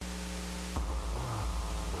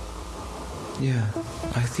Yeah,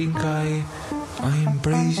 I think I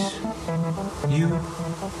embrace you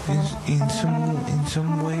in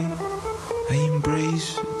some way. I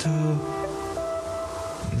embrace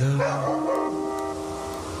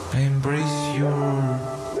I embrace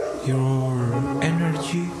your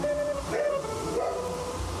energy,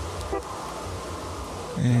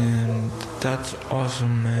 and that's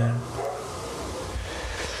awesome, man.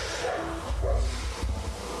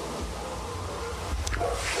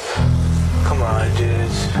 Come on,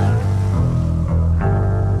 dudes.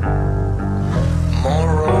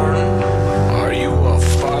 Moron, are you a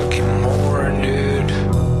fucking moron, dude?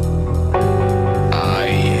 I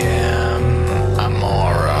am a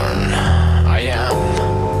moron. I am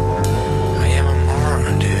a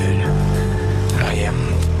moron, dude. I am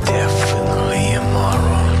definitely a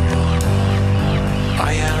moron.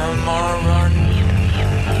 I am a moron.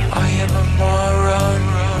 I am a moron.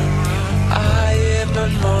 I am a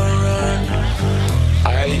moron.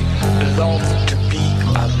 I love to be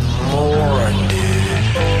a moron, dude.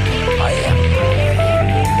 I am moron.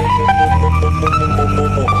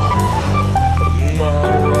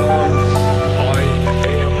 I am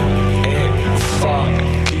a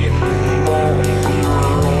fucking moron.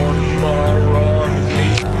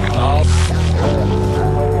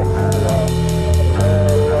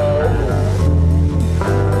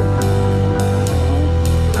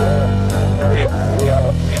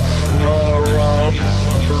 Moronic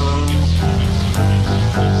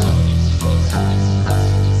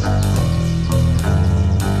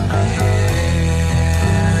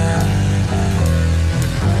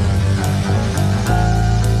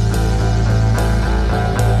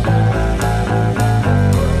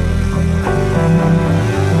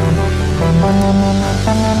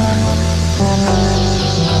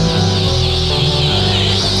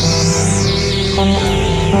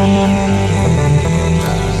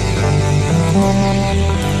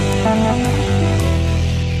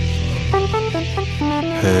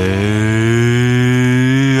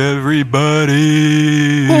Hey,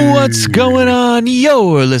 everybody. What's going on?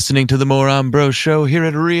 You're listening to the Moron Bro Show here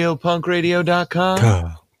at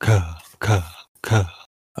RioPunkRadio.com.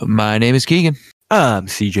 My name is Keegan. I'm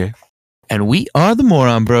CJ. And we are the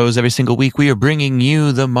Moron Bros. Every single week we are bringing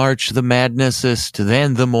you the March, the Madnessest,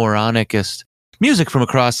 then the Moronicest. Music from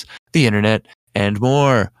across the internet and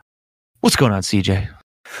more. What's going on, CJ?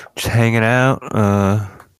 Just hanging out,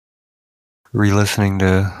 re-listening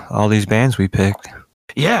to all these bands we picked.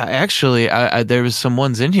 Yeah, actually, there was some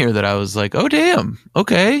ones in here that I was like, oh, damn.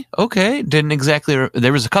 Okay. Didn't exactly...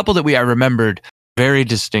 there was a couple that I remembered very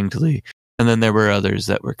distinctly. And then there were others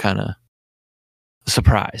that were kind of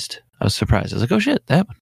surprised. I was surprised. I was like, oh, shit, that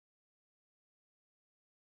one.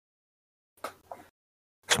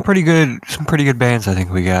 Some pretty good bands I think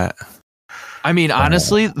we got. I mean,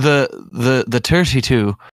 honestly, the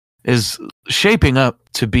 32 is shaping up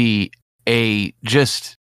to be a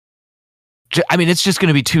I mean, it's just going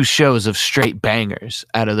to be two shows of straight bangers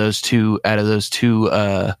out of those two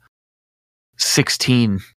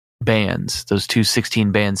 16 bands. Those two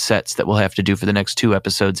 16 band sets that we'll have to do for the next two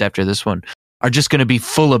episodes after this one are just going to be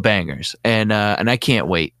full of bangers, and I can't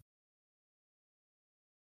wait.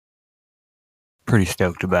 Pretty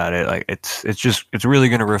stoked about it. Like it's really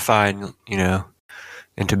going to refine,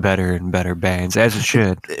 into better and better bands, as it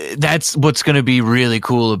should. That's what's going to be really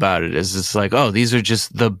cool about it, is it's like, oh, these are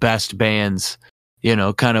just the best bands,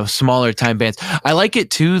 kind of smaller time bands. I like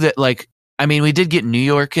it too that, like, I mean, we did get New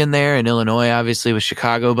York in there and Illinois, obviously, with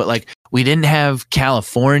Chicago, but like we didn't have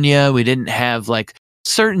California. We didn't have like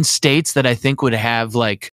certain states that I think would have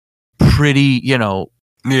like pretty,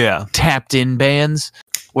 tapped in bands.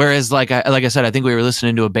 Whereas like I said, I think we were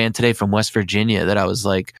listening to a band today from West Virginia that I was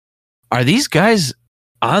like, are these guys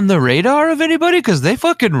on the radar of anybody? Because they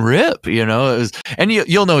fucking rip, and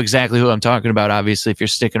you'll know exactly who I'm talking about, obviously, if you're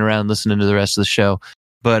sticking around listening to the rest of the show.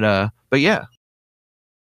 But yeah.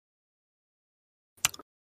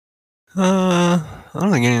 I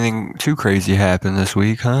don't think anything too crazy happened this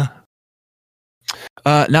week, huh?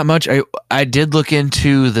 Not much. I did look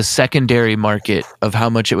into the secondary market of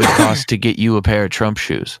how much it would cost to get you a pair of Trump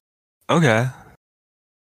shoes. Okay.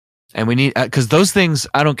 And we need, because those things,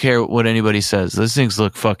 I don't care what anybody says, those things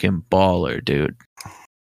look fucking baller, dude.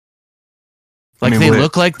 Like, they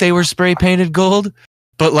look like they were spray painted gold,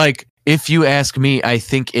 but like, if you ask me, I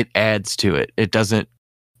think it adds to it. It doesn't,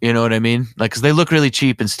 you know what I mean? Like, because they look really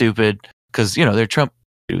cheap and stupid, because, they're Trump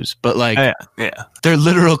shoes, but like, yeah, they're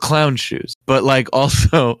literal clown shoes. But like,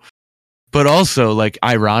 also, like,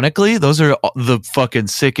 ironically, those are the fucking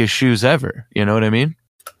sickest shoes ever. You know what I mean?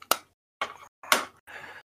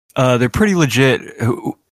 They're pretty legit.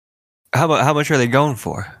 How much are they going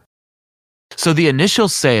for? So the initial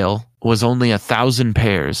sale was only 1,000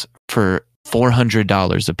 pairs for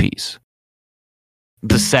 $400 a piece.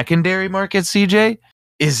 The secondary market, CJ,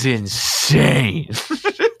 is insane.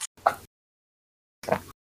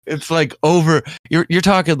 It's like over. You're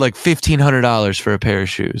talking like $1,500 for a pair of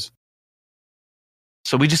shoes.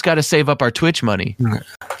 So we just got to save up our Twitch money,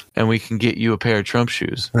 and we can get you a pair of Trump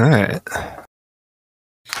shoes. All right.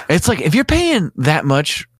 It's like if you're paying that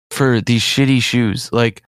much for these shitty shoes,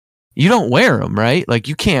 like you don't wear them, right? Like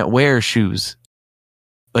you can't wear shoes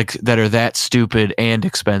like that are that stupid and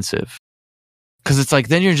expensive. Because it's like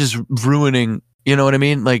then you're just ruining. You know what I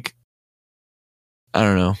mean? Like I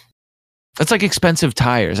don't know. That's like expensive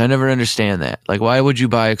tires. I never understand that. Like, why would you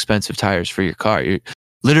buy expensive tires for your car? You're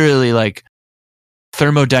literally like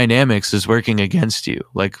thermodynamics is working against you.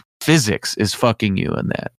 Like physics is fucking you in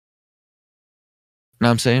that. Know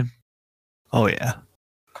what I'm saying? Oh yeah.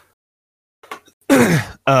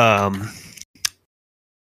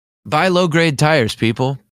 Buy low grade tires,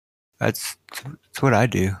 people. That's what I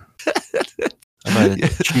do. I buy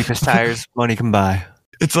the cheapest tires money can buy.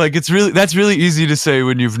 It's like that's really easy to say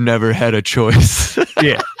when you've never had a choice.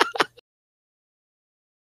 Yeah.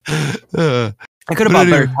 I could have bought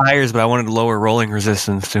better tires, but I wanted lower rolling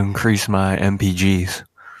resistance to increase my MPGs.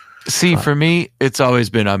 See, for me, it's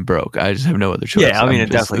always been I'm broke. I just have no other choice. Yeah, I mean,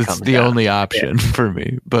 definitely it's the only option for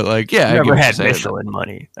me. But like, yeah, I never had Michelin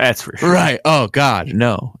money. That's for sure. Right. Oh God,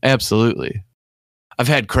 no, absolutely. I've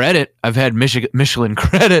had credit. I've had Michelin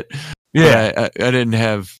credit. Yeah, I didn't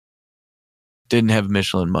have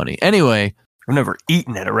Michelin money. Anyway, I've never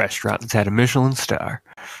eaten at a restaurant that's had a Michelin star.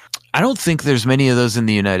 I don't think there's many of those in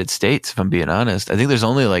the United States, if I'm being honest. I think there's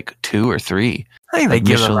only like 2 or 3. I think they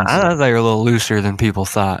give them. I thought they were a little looser than people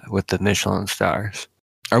thought with the Michelin stars.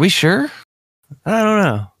 Are we sure? I don't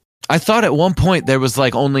know. I thought at one point there was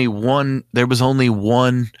only one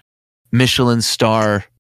Michelin star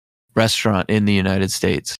restaurant in the United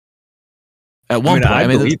States. At one point,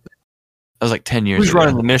 that was like 10 years ago. Who's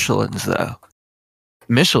running the Michelins though?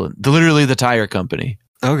 Michelin, literally the tire company.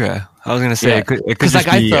 Okay, I was gonna say it could just like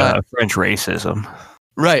be French racism,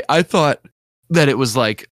 right? I thought that it was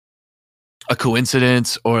like a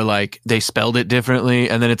coincidence, or like they spelled it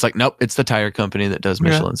differently, and then it's like, nope, it's the tire company that does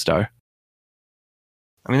Michelin star.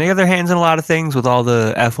 I mean, they have their hands in a lot of things with all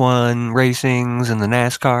the F1 racings and the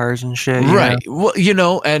NASCARs and shit, right?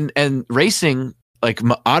 Well, and racing, like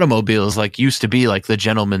automobiles, like used to be like the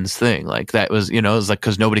gentleman's thing. Like that was, it was like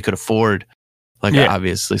because nobody could afford. Like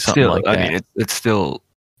obviously something like that. I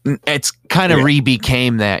mean, it's kind of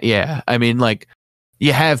re-became that. Yeah. I mean, like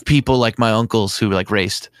you have people like my uncles who like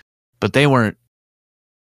raced, but they weren't.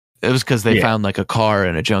 It was because they found like a car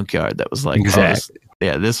in a junkyard that was like, exactly.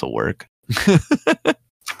 This will work.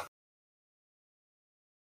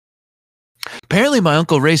 Apparently my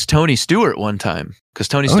uncle raced Tony Stewart one time because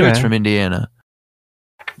Tony Stewart's from Indiana.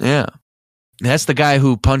 Yeah. That's the guy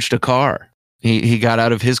who punched a car. He got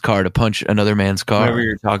out of his car to punch another man's car. Whenever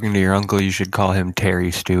you're talking to your uncle, you should call him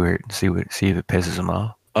Terry Stewart and see if it pisses him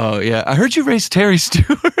off. Oh yeah, I heard you race Terry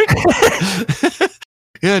Stewart.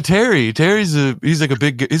 Yeah, Terry's he's like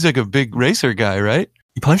a big racer guy, right?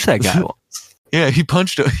 You punched that guy once. Yeah, he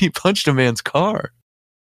punched a man's car.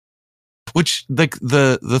 Which like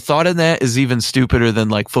the thought in that is even stupider than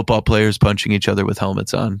like football players punching each other with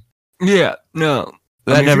helmets on. Yeah, no.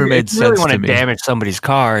 That never made sense to me. If you really want to damage somebody's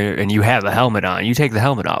car and you have the helmet on, you take the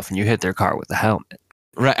helmet off and you hit their car with the helmet.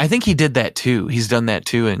 Right. I think he did that too. He's done that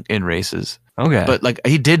too in races. Okay. But like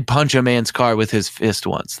he did punch a man's car with his fist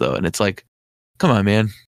once though. And it's like, come on, man.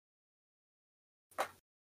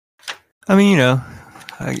 I mean,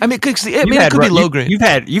 it could be low grade.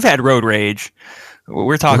 You've had road rage.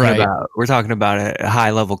 We're talking about a high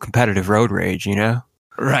level competitive road rage,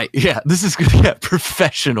 Right. Yeah. This is good. Yeah.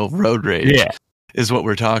 Professional road rage. Yeah. Is what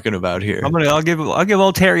we're talking about here. I'll give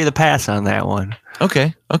old Terry the pass on that one.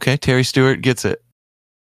 Okay. Terry Stewart gets it.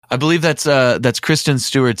 I believe that's Kristen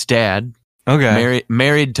Stewart's dad. Okay.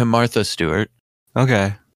 Married to Martha Stewart.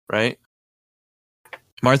 Okay. Right?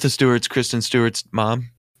 Martha Stewart's Kristen Stewart's mom?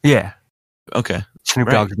 Yeah. Okay. Snoop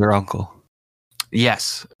Dogg's their uncle.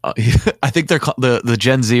 Yes. I think they're the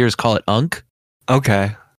Gen Zers call it Unc.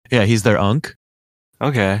 Okay. Yeah, he's their Unc.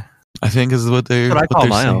 Okay. I think is what they. I call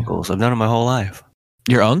my uncles. I've done it my whole life.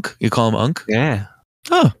 Your Unc? You call him Unc? Yeah.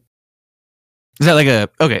 Oh. Is that like a...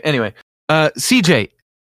 Okay, anyway. CJ,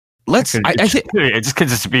 let's... I think it just could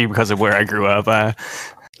just be because of where I grew up.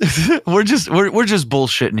 We're just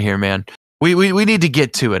bullshitting here, man. We need to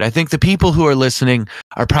get to it. I think the people who are listening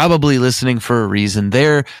are probably listening for a reason.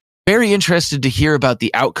 They're very interested to hear about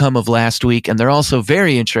the outcome of last week, and they're also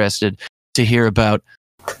very interested to hear about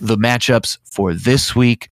the matchups for this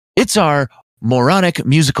week. It's our Moronic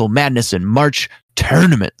Musical Madness in March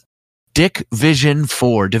tournament. Dickvision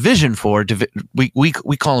 4, Division 4, we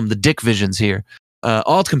call them the Dickvisions here,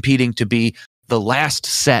 all competing to be the last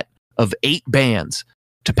set of 8 bands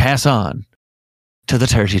to pass on to the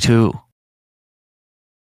 32.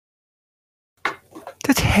 I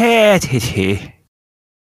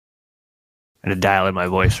had to dial in my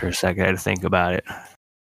voice for a second. I had to think about it.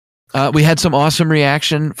 We had some awesome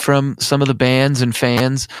reaction from some of the bands and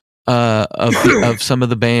fans of some of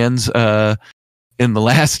the bands in the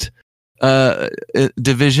last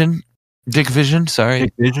Dickvision.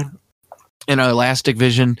 In our last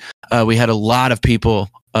Dickvision, we had a lot of people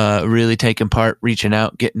really taking part, reaching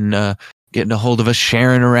out, getting a hold of us,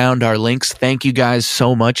 sharing around our links. Thank you guys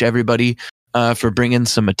so much, everybody, for bringing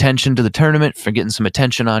some attention to the tournament, for getting some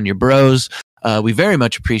attention on your bros. We very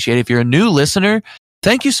much appreciate it. If you're a new listener,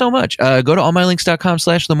 thank you so much. Go to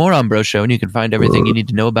allmylinks.com/The Moron Bro Show, and you can find everything you need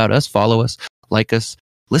to know about us. Follow us, like us,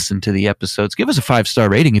 listen to the episodes. Give us a 5-star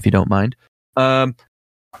rating if you don't mind. But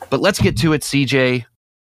let's get to it, CJ.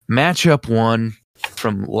 Matchup 1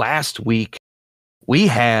 from last week. We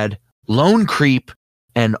had Lone Creep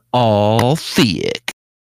and All Thick.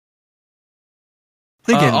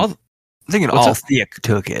 Thinking what's All up? Thick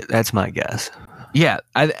took it. That's my guess. Yeah,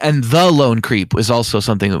 and the Lone Creep was also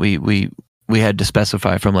something that we had to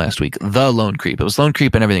specify from last week. The Lone Creep. It was Lone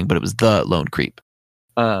Creep and everything, but it was the Lone Creep.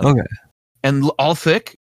 Okay. And All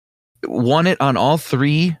Thick won it on all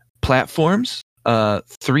 3 platforms.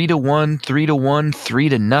 3-1, 3-1,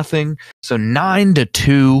 3-0. So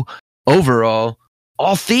 9-2 overall.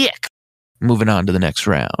 All Thick. Moving on to the next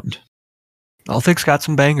round. All Thick's got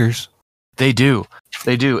some bangers. They do,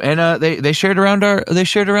 and they shared around their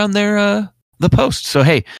the post. So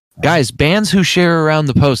hey, guys, bands who share around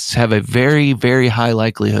the posts have a very, very high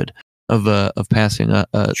likelihood of passing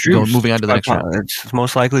moving on to the next round. It's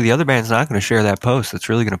most likely the other band's not going to share that post. That's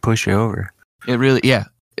really going to push you over. It really, yeah.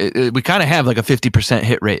 We kind of have like a 50%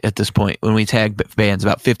 hit rate at this point. When we tag bands,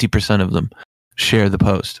 about 50% of them share the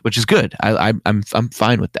post, which is good. I'm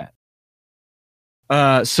fine with that.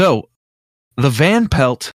 So the Van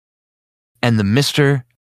Pelt and the Mr.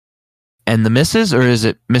 and the Mrs., or is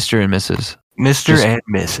it Mr. and Mrs.? Mr. and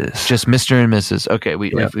Mrs. Just Mr. and Mrs. Okay, we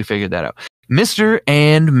figured that out. Mr.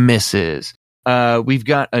 and Mrs. We've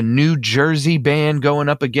got a New Jersey band going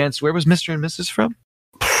up against. Where was Mr. and Mrs. from?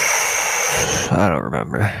 I don't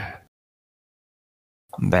remember.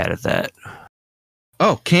 I'm bad at that.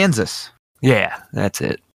 Oh, Kansas. Yeah, that's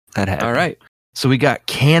it. That happened. All right. So we got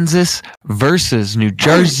Kansas versus New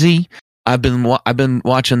Jersey. I've been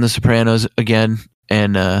watching The Sopranos again,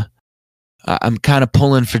 and I'm kind of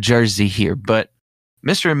pulling for Jersey here, but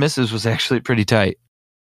Mr. and Mrs. was actually pretty tight.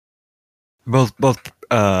 Both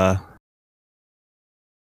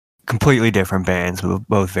completely different bands, but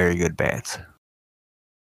both very good bands.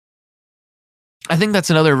 I think that's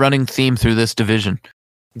another running theme through this division.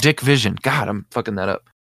 Dickvision. God, I'm fucking that up.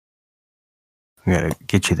 We gotta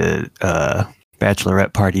get you the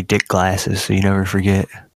bachelorette party dick glasses so you never forget.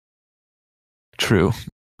 True.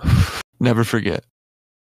 Never forget.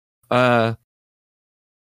 But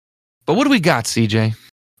what do we got, CJ?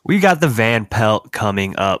 We got the Van Pelt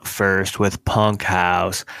coming up first with Punk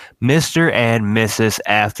House. Mr. and Mrs.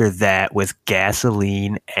 after that with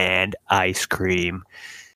Gasoline and Ice Cream.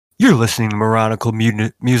 You're listening to Moronical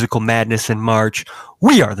Musical Madness in March.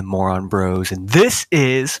 We are the Moron Bros, and this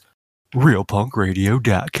is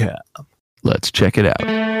RealPunkRadio.com. Let's check it out.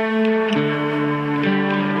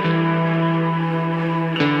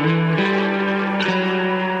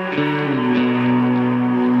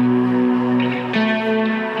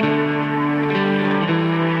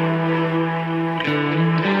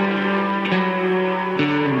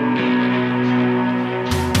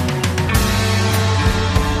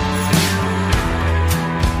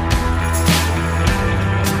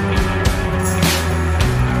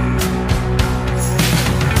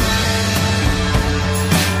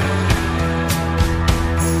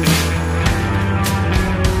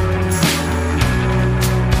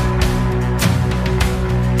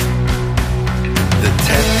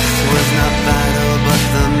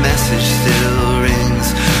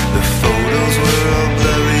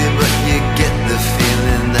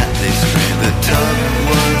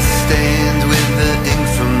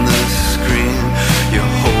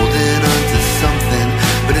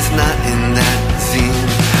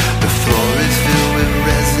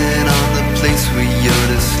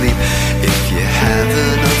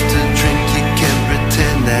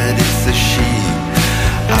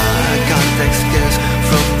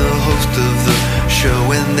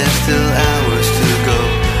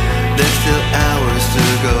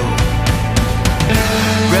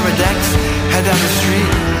 head down the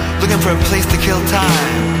street, looking for a place to kill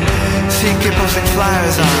time. See a kid posting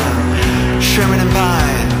flyers on Sherman and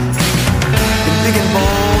Pine. In big and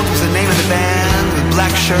bold was the name of the band, with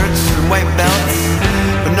black shirts and white belts,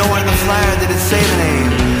 but nowhere in the flyer did it say the name,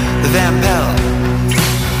 the Van Pelt.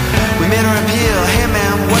 We made our appeal, hey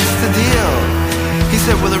man, what's the deal? He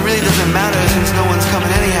said, well, it really doesn't matter since no one's coming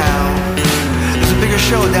anyhow. There's a bigger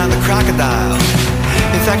show down the Crocodile.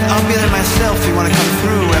 In fact, I'll be there myself if you want to come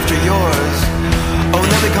through after yours. Oh, and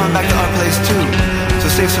they'll be coming back to our place too, so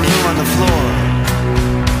save some room on the floor.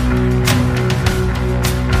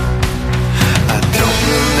 I don't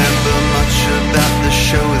remember much about the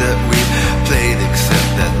show that we played, except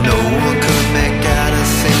that no one could make out a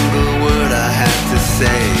single word I had to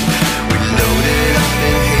say. We loaded up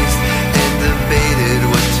in haste and debated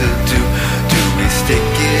what to do. Do we stick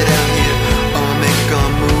it out here or make a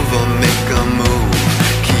move, or make a move?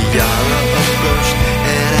 Kiara approached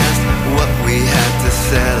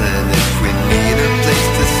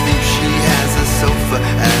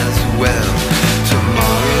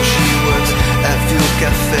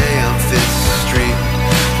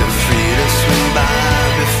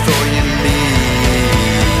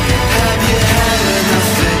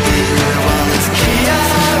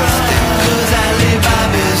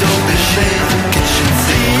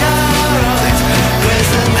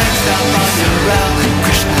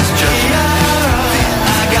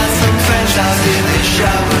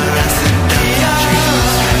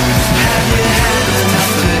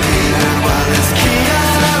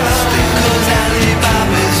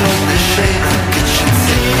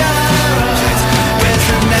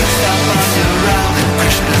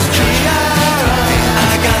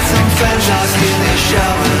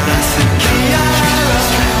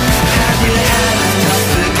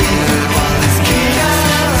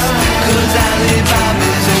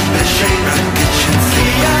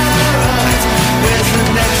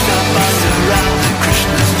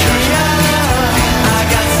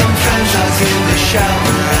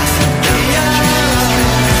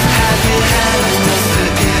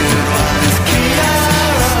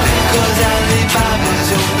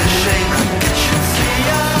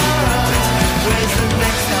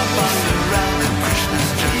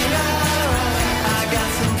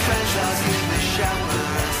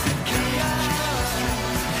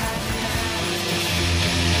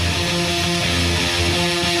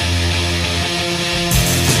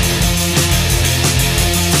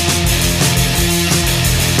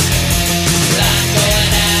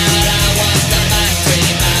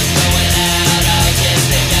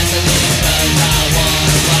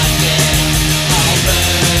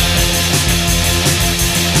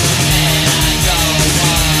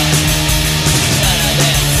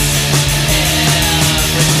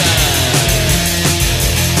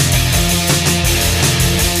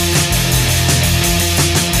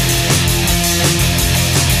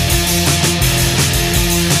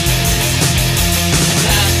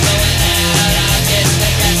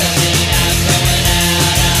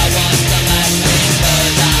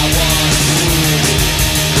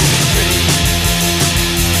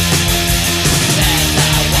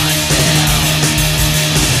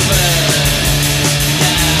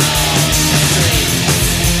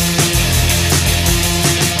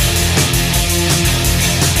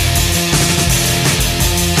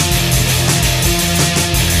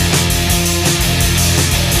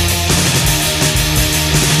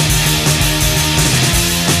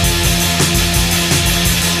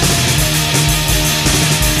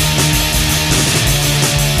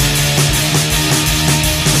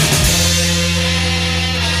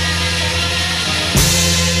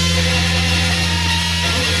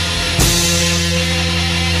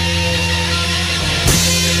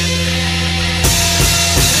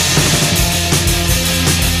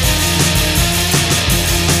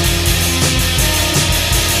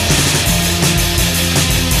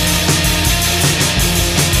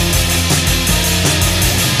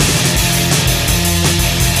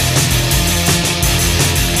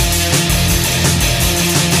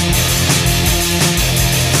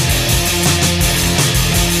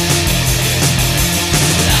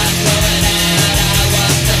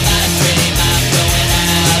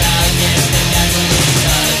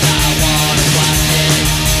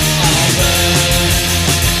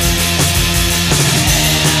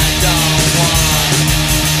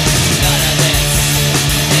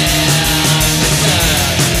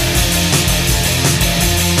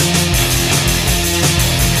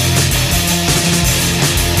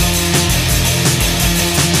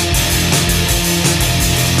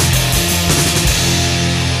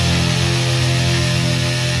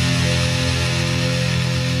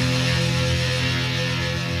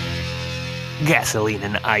Gasoline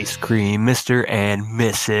and Ice Cream, Mr. and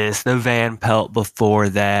Mrs. The Van Pelt before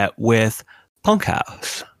that with Punk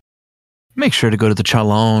House. Make sure to go to the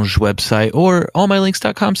Challenge website or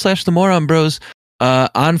allmylinks.com/themoronbros.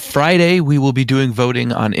 On Friday, we will be doing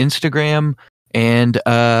voting on Instagram and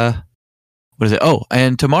what is it? Oh,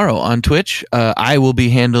 and tomorrow on Twitch, I will be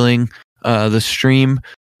handling the stream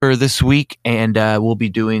for this week, and we'll be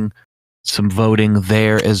doing some voting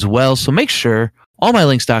there as well. So make sure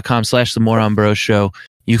allmylinks.com/themoronbros show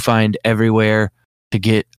you find everywhere to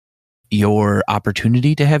get your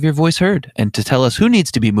opportunity to have your voice heard and to tell us who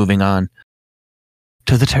needs to be moving on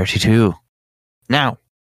to the 32. Now,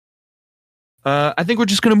 I think we're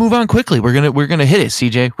just going to move on quickly. We're gonna hit it,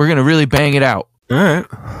 CJ. We're gonna really bang it out. All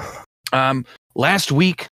right. Last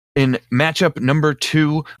week in matchup number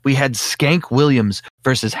 2, we had Skank Williams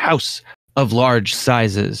versus House of Large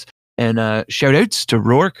Sizes. And shout outs to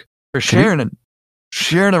Rourke for sharing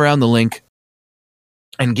around the link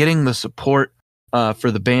and getting the support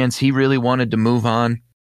for the bands he really wanted to move on.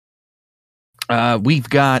 We've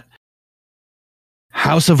got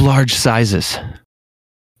House of Large Sizes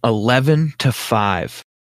 11-5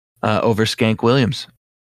 over Skank Williams.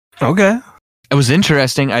 Okay. It was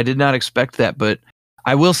interesting. I did not expect that, but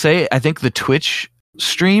I will say I think the Twitch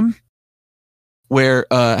stream where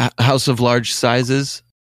House of Large Sizes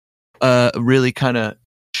really kind of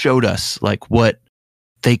showed us like what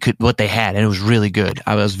they had, and it was really good.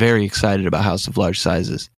 I was very excited about House of Large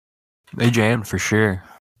Sizes. They jammed for sure.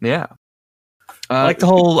 Yeah. I like the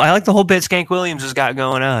whole bit Skank Williams has got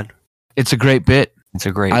going on. It's a great bit. It's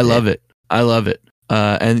a great I bit. love it. I love it.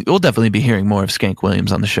 And we'll definitely be hearing more of Skank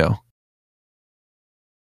Williams on the show.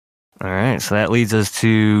 All right, so that leads us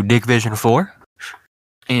to Dickvision 4.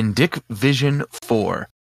 In Dickvision 4,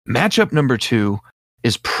 matchup number 2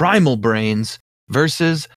 is Primal Brains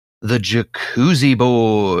versus the Jacuzzi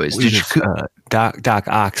Boys. Doc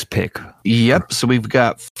Ox pick. Yep. So we've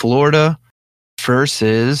got Florida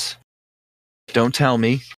versus. Don't tell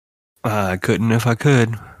me. I couldn't if I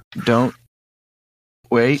could. Don't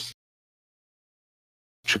wait.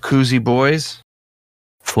 Jacuzzi Boys.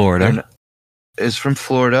 Florida is from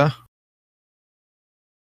Florida.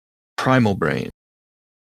 Primal Brain.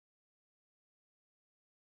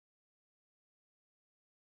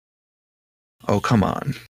 Oh, come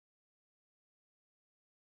on.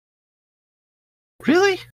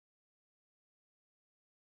 Really?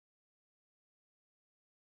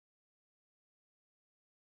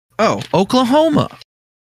 Oh, Oklahoma.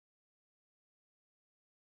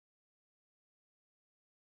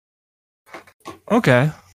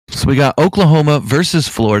 Okay. So we got Oklahoma versus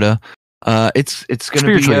Florida. It's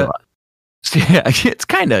going to be yeah, it's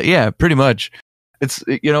kind of pretty much. It's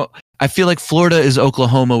I feel like Florida is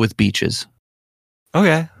Oklahoma with beaches.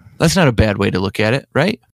 Okay. That's not a bad way to look at it,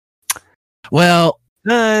 right? Well,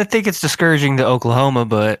 I think it's discouraging to Oklahoma,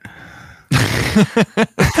 but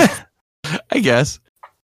I guess.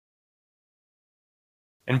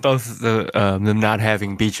 And both them not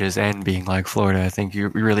having beaches and being like Florida, I think you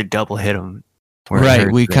really double hit them.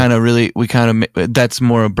 Right. We kind of that's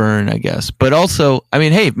more a burn, I guess. But also, I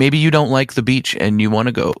mean, hey, maybe you don't like the beach and you want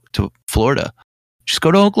to go to Florida. Just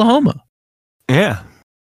go to Oklahoma. Yeah.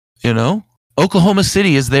 Oklahoma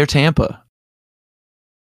City is their Tampa.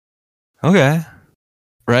 Okay.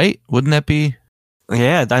 Right? Wouldn't that be?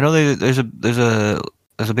 Yeah, I know there's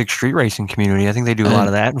a big street racing community. I think they do a lot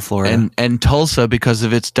of that in Florida. And Tulsa, because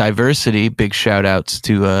of its diversity, big shout outs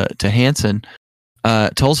to Hanson.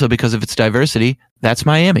 Tulsa, because of its diversity, that's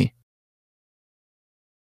Miami.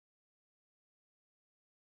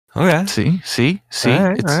 Okay. See.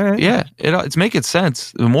 All right. Yeah, it's making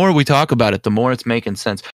sense. The more we talk about it, the more it's making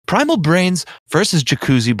sense. Primal Brains versus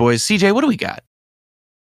Jacuzzi Boys. CJ, what do we got?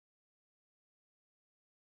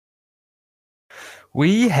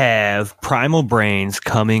 We have Primal Brains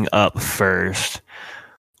coming up first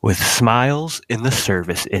with Smiles in the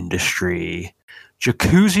Service Industry.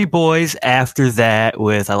 Jacuzzi Boys after that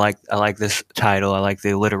with I like this title. I like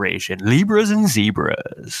the alliteration. Libras and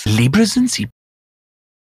Zebras. Libras and Zebras.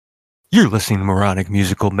 You're listening to Moronic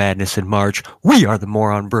Musical Madness in March. We are the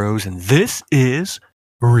Moron Bros, and this is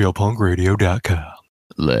RealPunkRadio.com.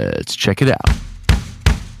 Let's check it out.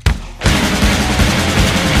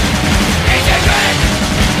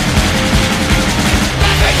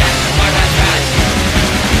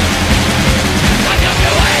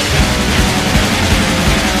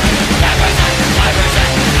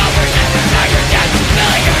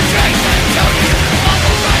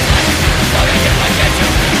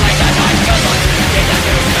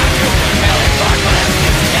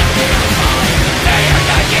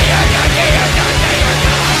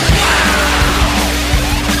 Wow!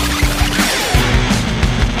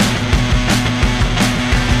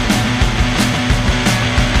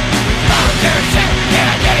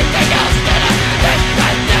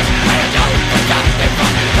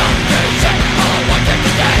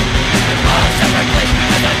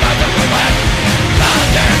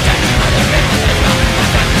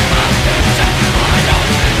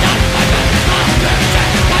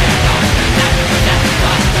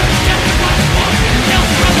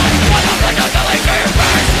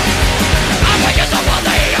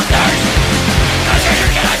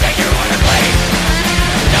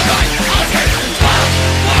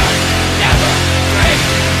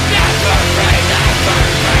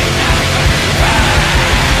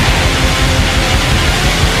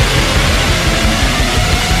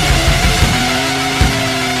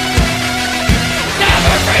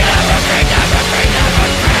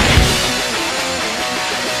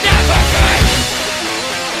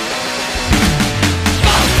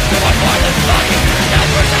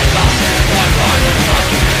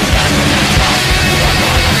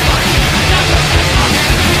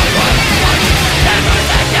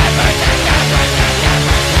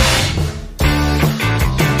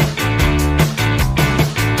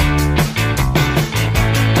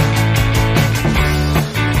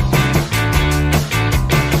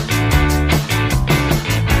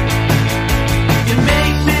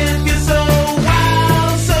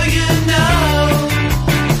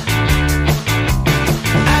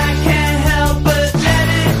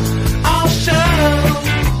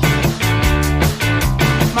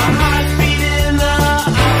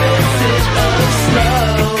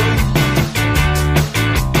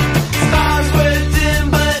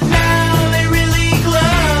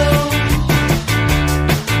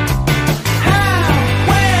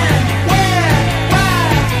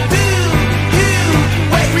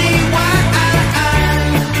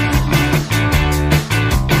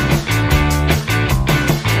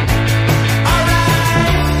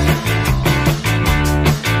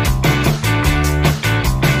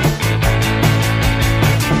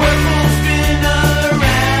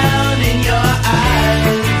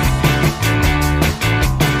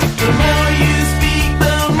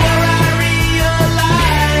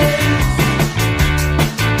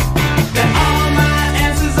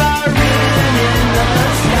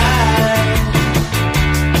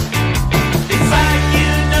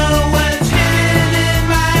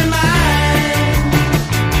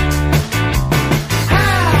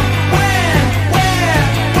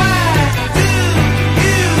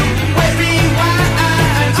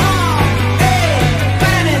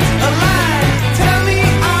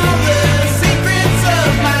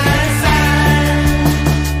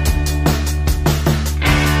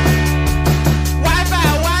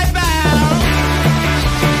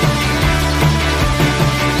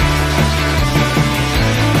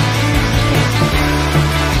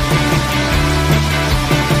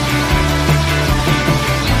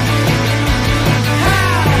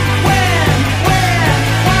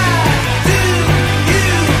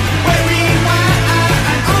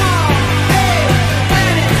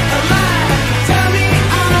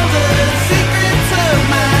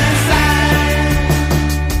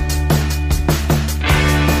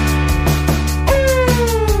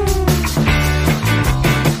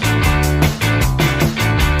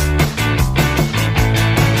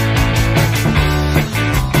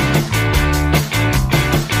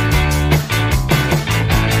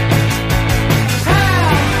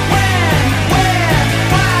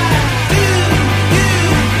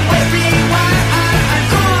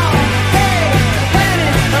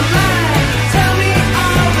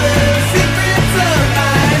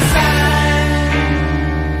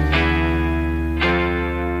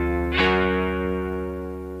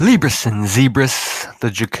 Libris and Zebras, the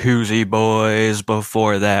Jacuzzi Boys.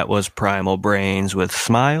 Before that was Primal Brains with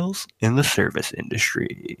Smiles in the Service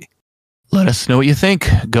Industry. Let us know what you think.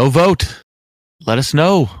 Go vote. Let us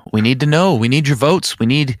know. We need to know. We need your votes. We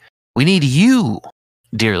need you,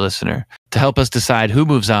 dear listener, to help us decide who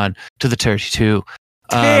moves on to the 32.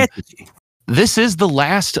 This is the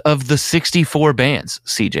last of the 64 bands,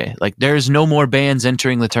 CJ. Like, there's no more bands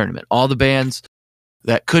entering the tournament. All the bands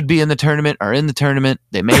that could be in the tournament are in the tournament.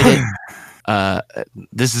 They made it.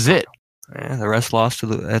 This is it. Yeah, the rest lost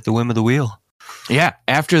at the whim of the wheel. Yeah,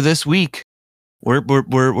 after this week,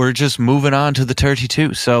 we're just moving on to the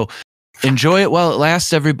 32. So enjoy it while it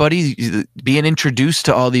lasts, everybody. Being introduced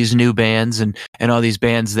to all these new bands and all these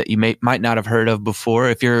bands that you might not have heard of before.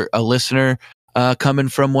 If you're a listener coming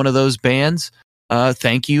from one of those bands,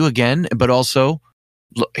 thank you again. But also,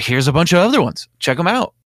 here's a bunch of other ones. Check them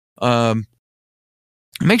out.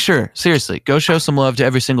 Make sure, seriously, go show some love to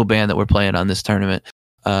every single band that we're playing on this tournament.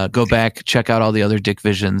 Go back, check out all the other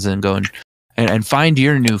Dickvisions, and go and find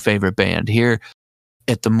your new favorite band here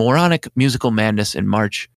at the Moronic Musical Madness in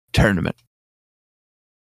March tournament.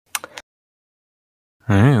 All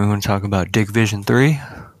right, we're going to talk about Dickvision 3.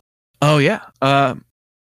 Oh, yeah.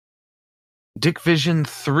 Dickvision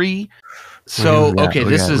 3. So, we got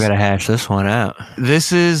to hash this one out.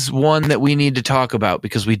 This is one that we need to talk about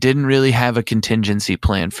because we didn't really have a contingency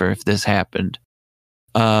plan for if this happened.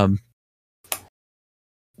 We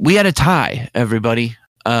had a tie, everybody.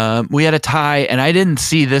 We had a tie, and I didn't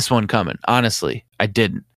see this one coming. Honestly, I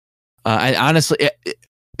didn't.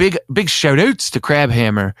 Big shout outs to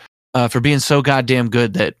Crabhammer for being so goddamn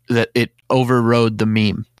good that it overrode the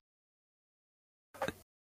meme.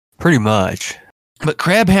 Pretty much. But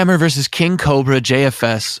Crabhammer versus King Cobra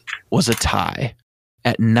JFS was a tie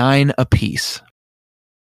at 9 apiece.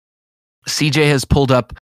 CJ has pulled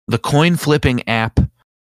up the coin flipping app,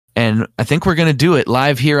 and I think we're going to do it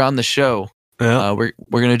live here on the show. Yeah. We're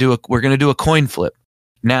gonna do a coin flip.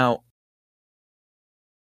 Now,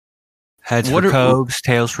 Heads what for are- Cobes,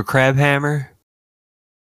 tails for Crabhammer.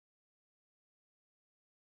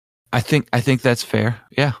 I think that's fair.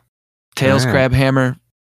 Yeah. Tails, All right. Crabhammer.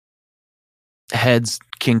 Heads,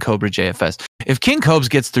 King Cobra, JFS. If King Cobes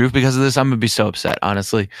gets through because of this, I'm gonna be so upset,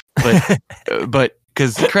 honestly. But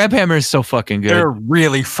because Crabhammer is so fucking good. They're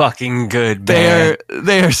really fucking good. They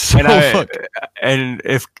are so fucking. And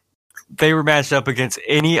if they were matched up against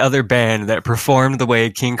any other band that performed the way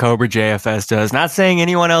King Cobra JFS does, not saying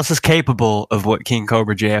anyone else is capable of what King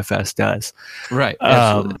Cobra JFS does, Right.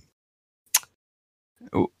 Absolutely.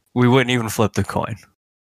 We wouldn't even flip the coin.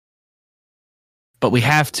 But we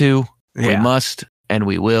have to. We Yeah. must, and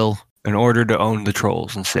we will. In order to own the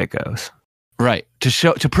trolls and sickos. Right.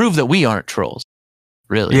 To prove that we aren't trolls.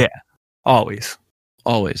 Really. Yeah. Always.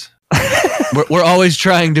 Always. we're always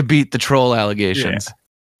trying to beat the troll allegations.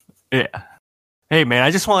 Yeah. Hey man,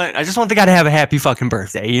 I just want the guy to have a happy fucking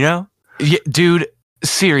birthday, you know? Yeah, dude,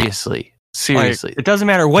 seriously. Like, it doesn't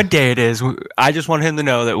matter what day it is. I just want him to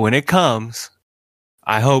know that when it comes,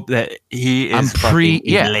 I hope that he is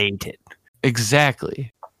elated.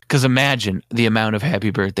 Exactly. Because imagine the amount of happy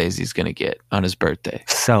birthdays he's going to get on his birthday.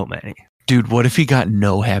 So many. Dude, what if he got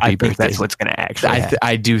no happy birthdays? That's what's going to actually happen.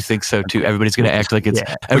 I do think so too. Everybody's going to act like it's...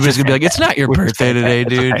 Yeah. Everybody's going to be like, it's not your Which is birthday today,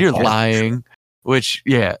 fantastic. dude. You're Yeah. lying. Which,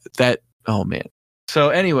 yeah, oh man. So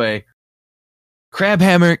anyway,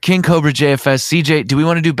 Crabhammer, King Cobra, JFS, CJ, do we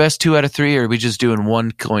want to do best 2 out of 3 or are we just doing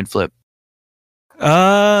one coin flip?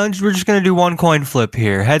 We're just going to do one coin flip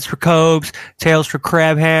here. Heads for Cobes, tails for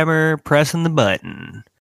Crabhammer, pressing the button.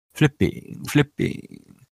 Flipping.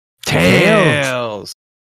 Tails.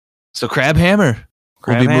 So Crabhammer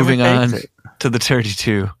will be Crabhammer moving on takes it. to the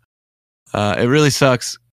 32. It really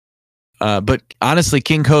sucks. But honestly,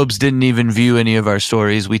 King Cobes didn't even view any of our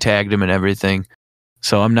stories. We tagged him and everything.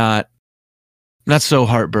 So I'm not so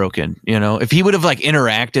heartbroken, you know. If he would have like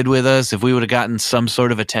interacted with us, if we would have gotten some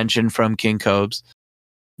sort of attention from King Cobes,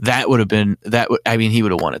 that would have been he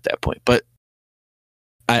would have won at that point. But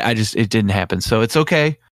it didn't happen. So it's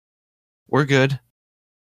okay. We're good.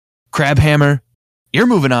 Crabhammer, you're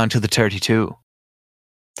moving on to the 32.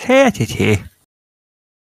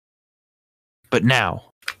 But now,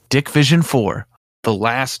 Dickvision 4, the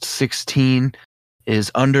last 16 is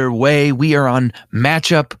underway. We are on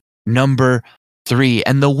matchup number 3.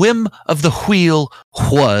 And the whim of the wheel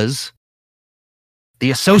was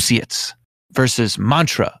the Associates versus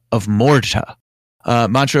Mantra of Morta.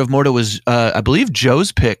 Mantra of Morta was, I believe,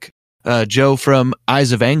 Joe's pick. Joe from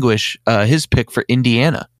Eyes of Anguish, his pick for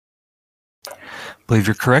Indiana. I believe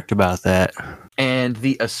you're correct about that. And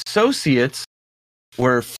the Associates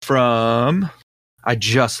were from... I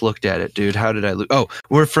just looked at it, dude. How did I look? Oh,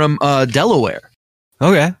 we're from Delaware.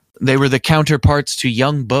 Okay. They were the counterparts to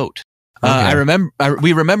Young Boat. Okay.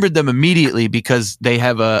 We remembered them immediately because they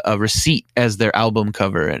have a receipt as their album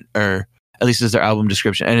cover, or at least as their album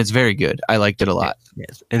description, and it's very good. I liked it a lot.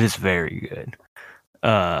 Yes, it is very good.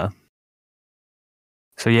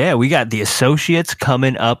 So yeah, we got the Associates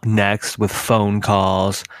coming up next with Phone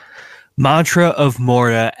Calls. Mantra of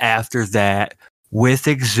Morta after that with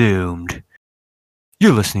Exhumed.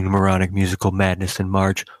 You're listening to Moronic Musical Madness in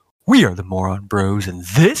March. We are the Moron Bros, and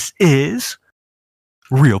this is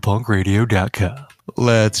RealPunkRadio.com.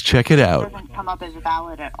 Let's check it out. Doesn't come up as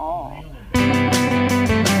valid at all.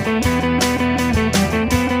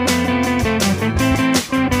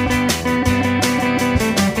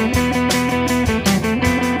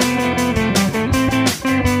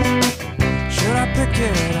 Should I pick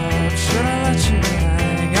it up? Should I let you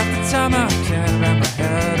hang? At the time I can't wrap my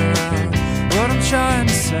head around what I'm trying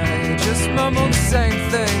to say. Just mumble the same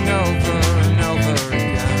thing over and over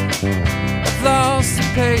again. I've lost the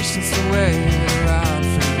patience to wait around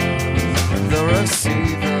for the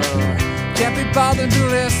receiver. Can't be bothered to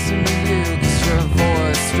listen to you, cause your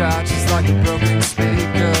voice scratches like a broken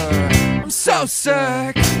speaker. I'm so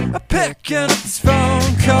sick of picking up these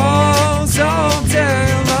phone calls all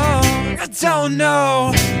day long. I don't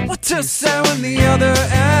know what to say when the other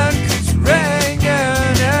end comes ringing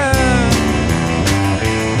in.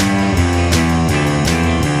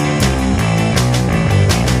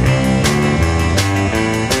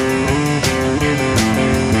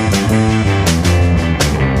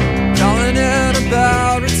 Calling in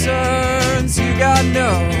about returns, you got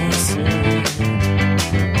no receipt.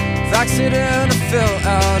 Fax it in to fill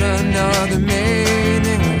out another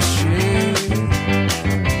meaningless sheet.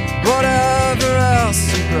 Whatever else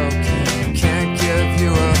you broken can't give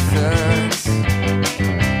you a fix.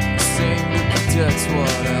 You seem to predict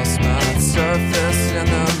what else might surface in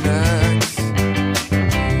the mix.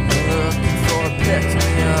 You're looking for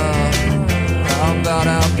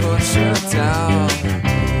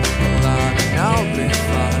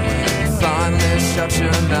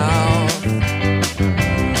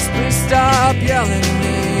stop yelling at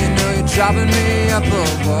me. You know you're driving me up a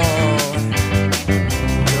wall.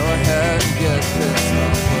 Go ahead and get pissed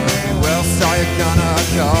off, but who else are you gonna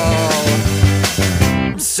call?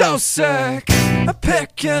 I'm so sick of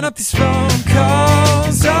picking up these phone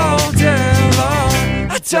calls all day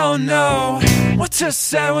long. I don't know what to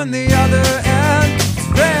say when the other end is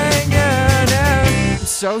ringing in. I'm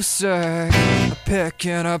so sick of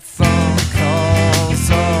picking up phone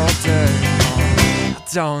calls all day long. I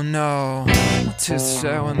don't know what to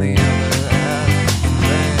say when the other end is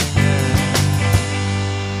ringing.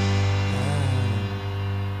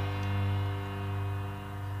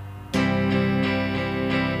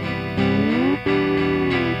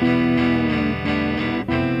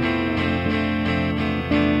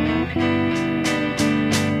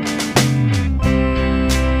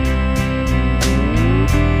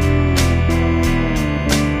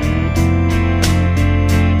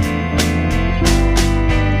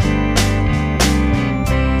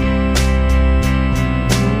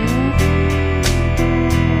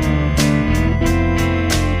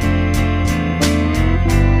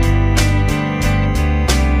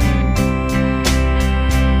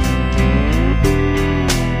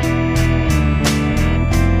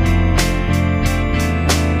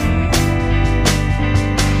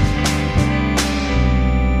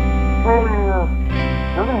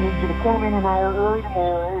 Come in an hour early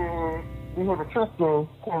tomorrow. We have a truck day,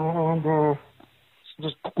 and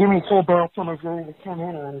just give me a call back when I'm ready to come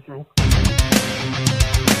in or anything.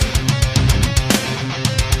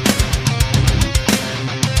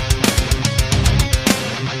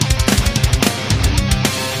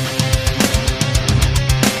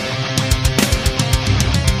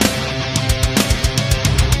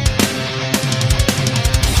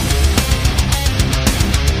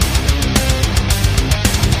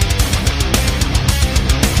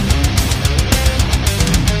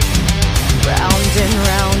 And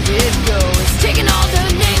round it goes, taking all the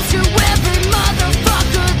names to every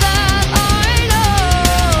motherfucker that I know.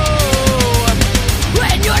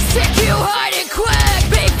 When you're sick, you hide it quick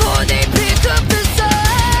before they pick up the signs.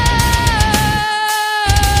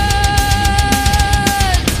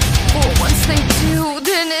 For once they do,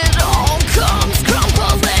 then it all comes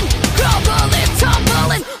crumbling,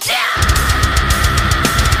 tumbling down.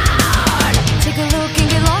 Take a look and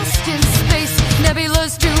get lost in space,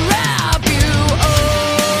 nebulas to wrap you up.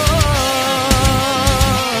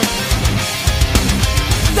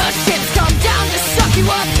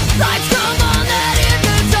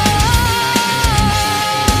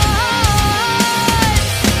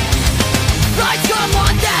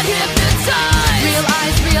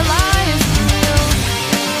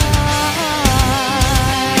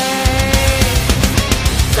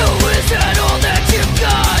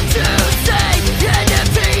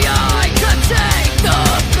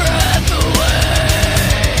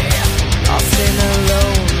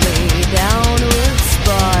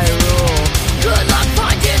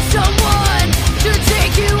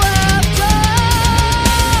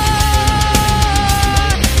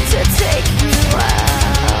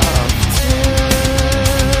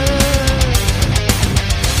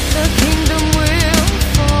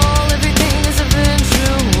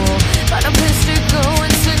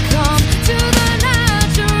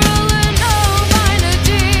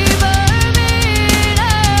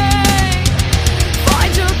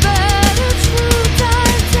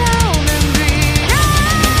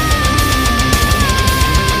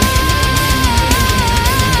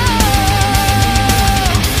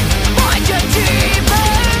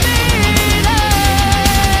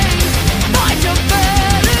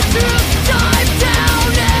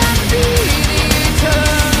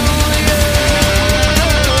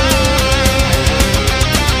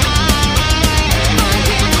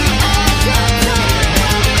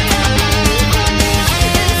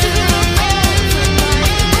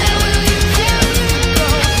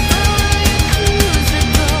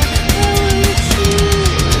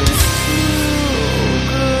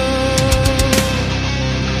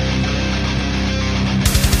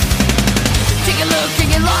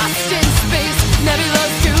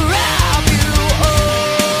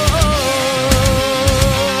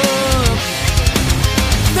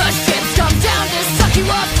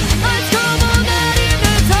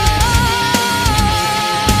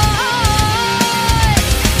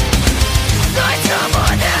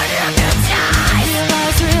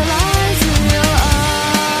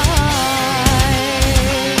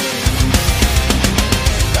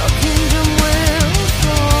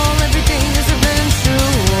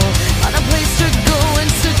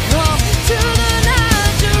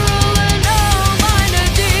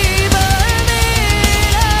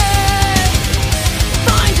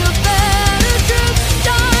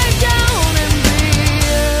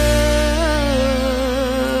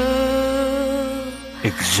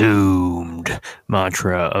 Consumed,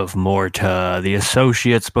 Mantra of Morta. The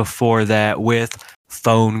Associates before that with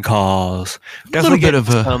Phone Calls. Definitely bit getting of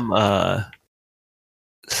a-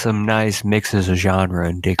 some nice mixes of genre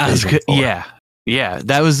in Dickvision. Yeah,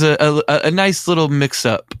 that was a nice little mix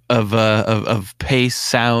up of pace,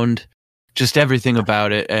 sound, just everything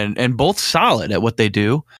about it, and both solid at what they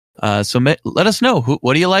do. So let us know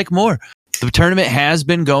what do you like more. The tournament has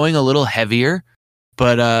been going a little heavier,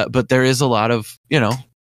 but there is a lot of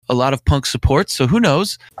punk support. So who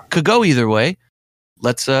knows? Could go either way.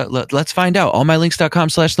 Let's find out.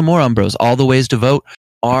 allmylinks.com/themoronbros. All the ways to vote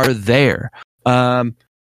are there.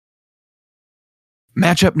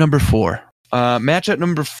 Matchup number 4. Matchup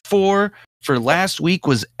number 4 for last week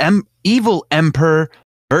was Evil Emperor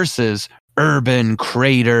versus Urban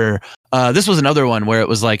Crater. This was another one where it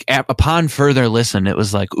was like, upon further listen, it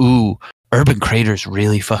was like, ooh, Urban Crater's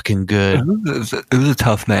really fucking good. It was a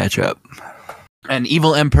tough matchup. And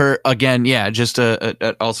Evil Emperor, again, yeah, just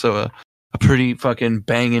also a pretty fucking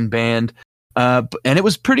banging band. And it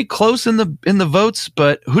was pretty close in the votes,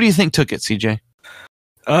 but who do you think took it, CJ?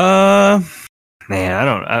 Man,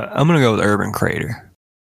 I'm gonna go with Urban Crater.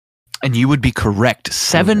 And you would be correct.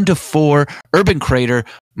 7-4. Urban Crater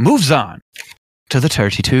moves on to the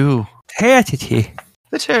 32. The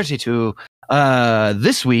 32.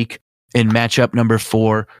 This week in matchup number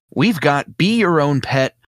 4, we've got Be Your Own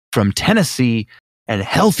Pet from Tennessee and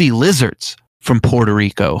Healthy Lizards from Puerto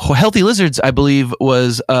Rico. Healthy Lizards, I believe,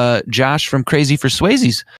 was Josh from Crazy for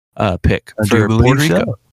Swayze's pick for Puerto Rico.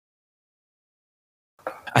 So.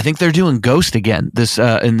 I think they're doing Ghost again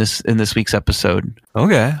in this week's episode.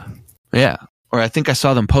 Okay. Yeah. Or I think I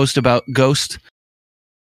saw them post about Ghost.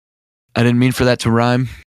 I didn't mean for that to rhyme.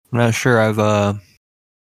 I'm not sure I've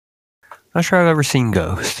ever seen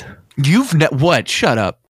Ghost. You've what? Shut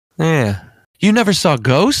up. Yeah. You never saw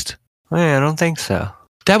Ghost? Yeah, I don't think so.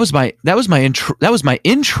 That was my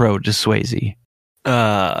intro to Swayze.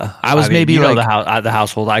 I was maybe like the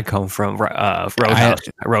household I come from. Roadhouse.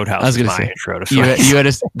 Roadhouse. I was going to say intro to Swayze. You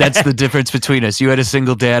had that's the difference between us. You had a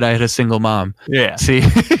single dad. I had a single mom. Yeah. See,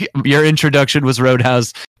 your introduction was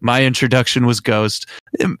Roadhouse. My introduction was Ghost.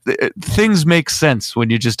 Things make sense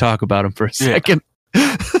when you just talk about them for a second.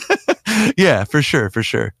 Yeah, for sure.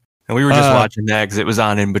 And we were just watching that because it was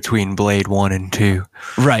on in between Blade 1 and 2.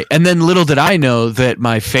 Right. And then little did I know that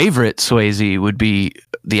my favorite Swayze would be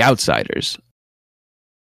The Outsiders.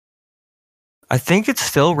 I think it's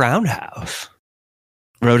still Roundhouse.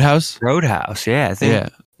 Roadhouse, yeah.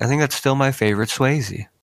 I think that's still my favorite Swayze.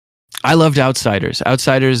 I loved Outsiders.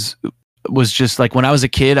 Outsiders was just like, when I was a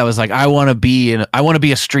kid, I was like, I want to be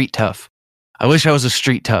a street tough. I wish I was a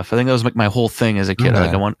street tough. I think that was like my whole thing as a kid.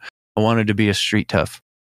 Okay. Like I wanted to be a street tough.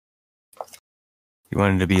 You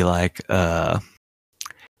wanted to be like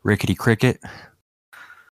Rickety Cricket?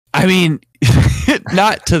 I mean,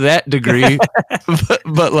 not to that degree,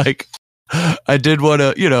 but like, I did want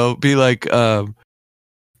to, be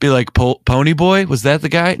like Pony Boy. Was that the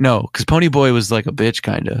guy? No, because Pony Boy was like a bitch,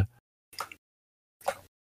 kind of,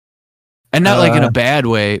 and not like in a bad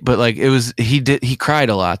way, but like it was. He cried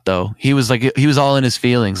a lot though. He was all in his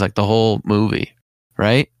feelings, like the whole movie,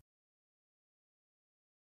 right?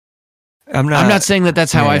 I'm not saying that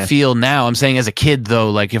that's how I feel now. I'm saying as a kid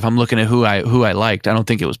though, like if I'm looking at who I liked, I don't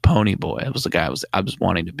think it was Pony Boy. It was the guy I was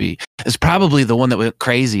wanting to be. It's probably the one that went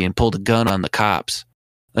crazy and pulled a gun on the cops.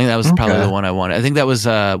 I think that was probably the one I wanted. I think that was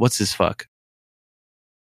what's his fuck?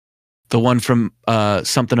 The one from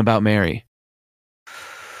Something About Mary.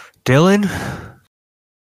 Dylan?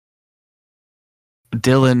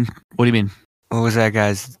 What do you mean? What was that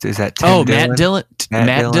guy's? Is that Tim Dillon?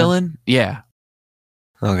 Matt Dillon? Yeah.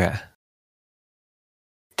 Okay.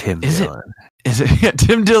 Tim Dillon. Is it? Yeah,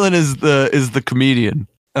 Tim Dillon is the comedian.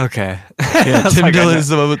 Okay. Yeah, Tim Dillon is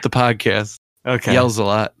the one with the podcast. Okay. Yells a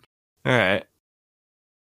lot. All right.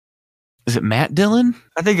 Is it Matt Dillon?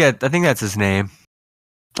 I think that's his name.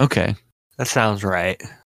 Okay. That sounds right.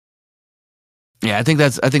 Yeah, I think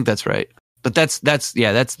that's right. But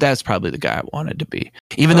that's probably the guy I wanted to be.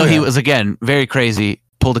 Even though he was, again, very crazy,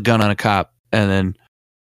 pulled a gun on a cop, and then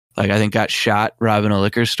like I think got shot robbing a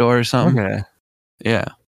liquor store or something. Okay. Yeah.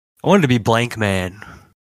 I wanted to be Blank Man.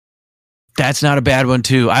 That's not a bad one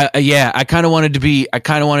too. I kind of wanted to be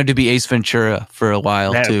Ace Ventura for a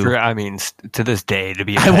while too. To this day, to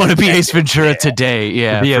be. I want to be Ace Ventura today.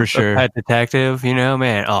 Yeah, for sure. A pet detective,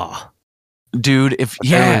 man. Oh, dude,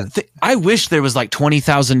 I wish there was like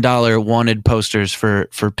 $20,000 wanted posters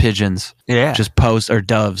for pigeons. Yeah, just post or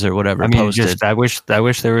doves or whatever. Posted. I wish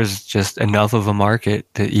there was just enough of a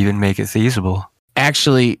market to even make it feasible.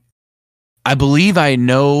 Actually, I believe I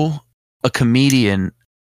know a comedian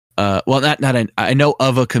I know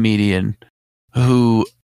of a comedian who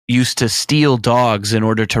used to steal dogs in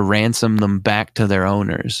order to ransom them back to their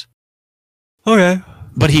owners. Okay.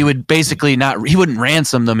 But he would basically he wouldn't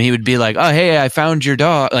ransom them. He would be like, oh, hey, I found your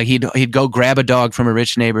dog. Like he'd go grab a dog from a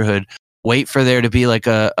rich neighborhood, wait for there to be like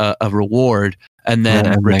a reward, and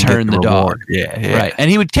then return the dog. Yeah. Right.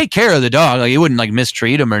 And he would take care of the dog. Like he wouldn't like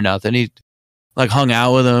mistreat him or nothing. He like hung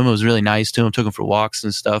out with him. It was really nice to him. Took him for walks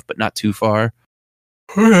and stuff, but not too far.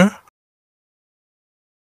 Okay.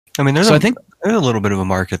 I mean, I think there's a little bit of a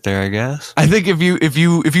market there, I guess. I think if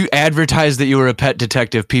you advertised that you were a pet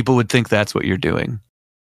detective, people would think that's what you're doing.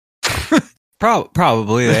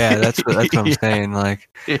 Probably, yeah. That's what I'm saying. Like,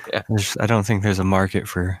 Yeah. I don't think there's a market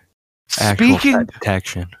for actual pet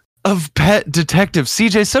detection. Of pet detective,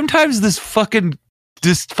 CJ, sometimes this fucking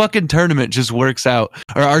tournament just works out,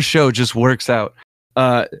 or our show just works out.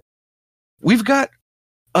 We've got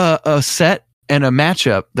a set and a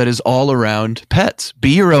matchup that is all around pets.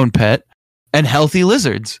 Be your own pet and healthy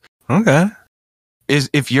lizards. Okay.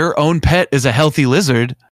 If your own pet is a healthy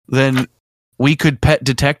lizard, then we could pet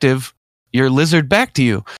detective your lizard back to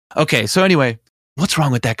you. Okay, so anyway, what's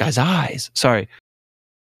wrong with that guy's eyes? Sorry.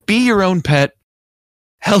 Be your own pet,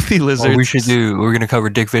 healthy lizard. We're going to cover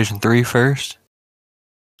Dickvision 3 first?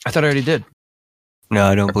 I thought I already did. No,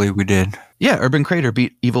 I don't believe we did. Yeah, Urban Crater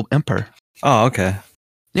beat Evil Emperor. Oh, okay.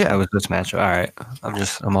 Yeah. That was this match. All right.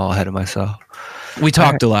 I'm all ahead of myself. We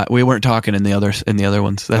talked a lot. We weren't talking in the other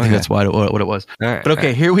ones. I think that's what it was. All right. But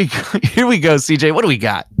okay, here we go. Here we go, CJ. What do we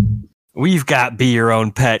got? We've got Be Your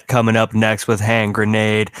Own Pet coming up next with Hand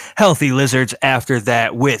Grenade. Healthy Lizards after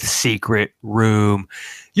that with Secret Room.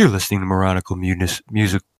 You're listening to Moronic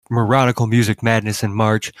Music Madness in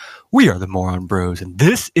March. We are the Moron Bros, and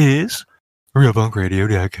this is Real Punk Radio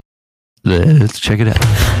Deck. Let's check it out.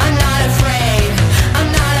 I'm not afraid,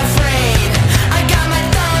 I'm not afraid. I got my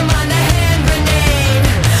thumb on the hand grenade.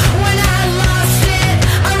 When I lost it,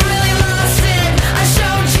 I really lost it. I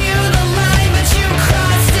showed you the line, but you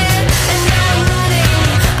crossed it. And now I'm running,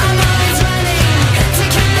 I'm always running. To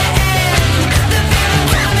keep the end, the feeling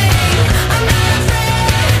coming. I'm not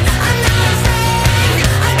afraid, I'm not afraid.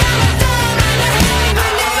 I got my thumb on the hand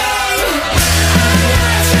grenade. I'm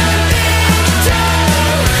not your victim,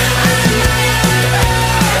 I'm my own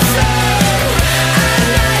person.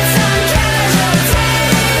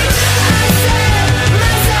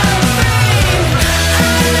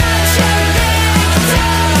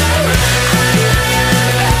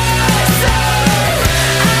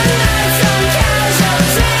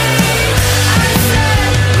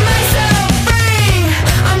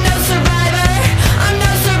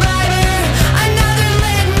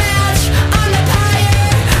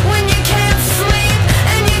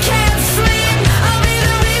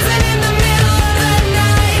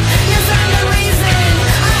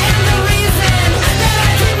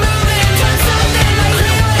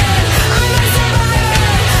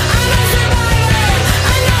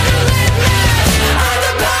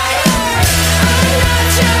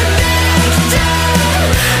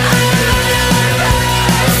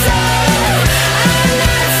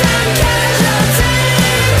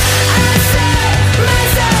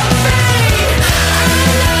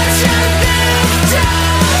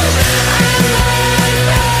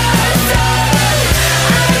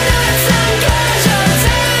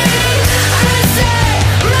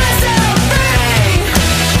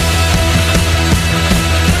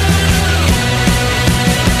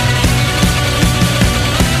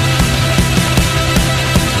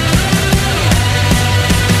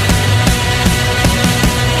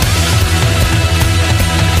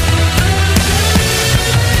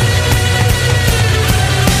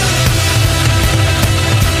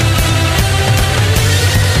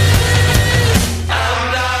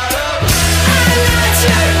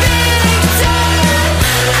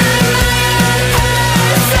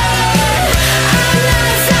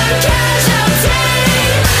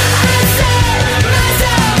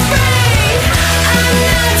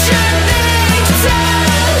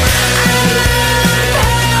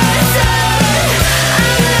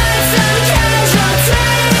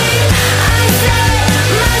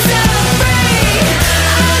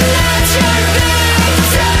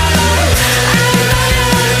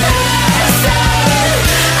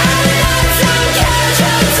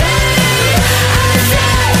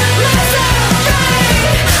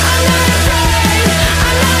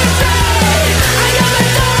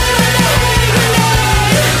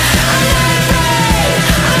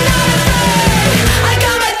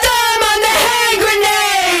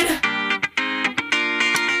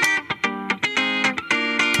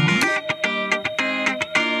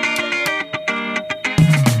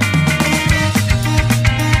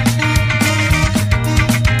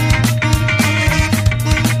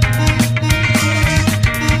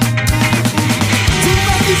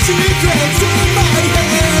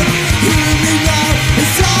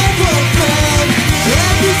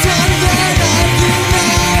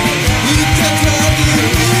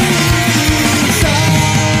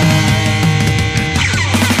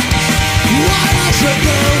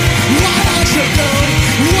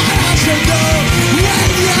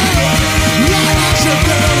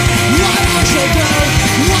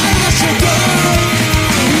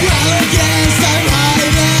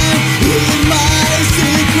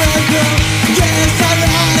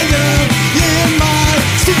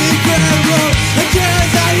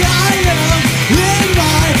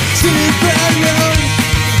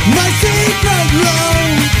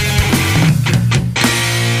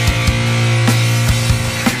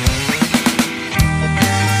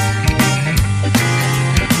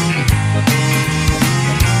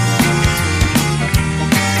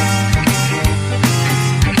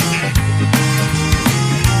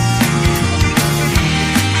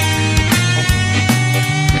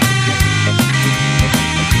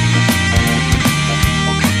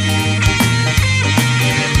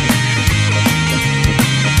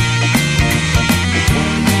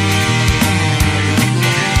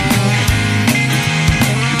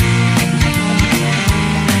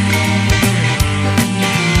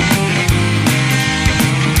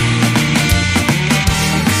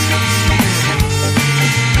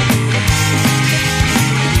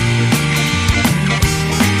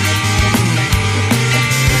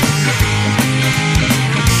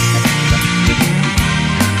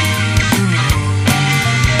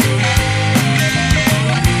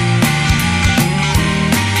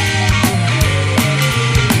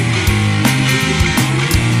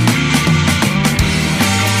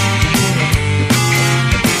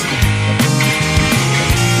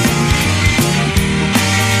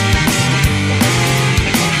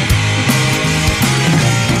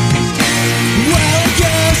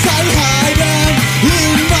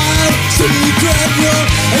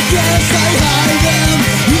 guess I hide them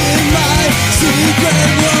in my secret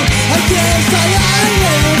room. I guess I hide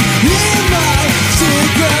them in my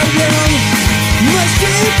secret room. My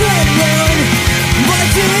secret room. My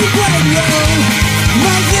secret room.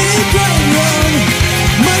 My secret room.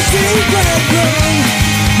 My secret room.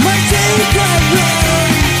 My secret room.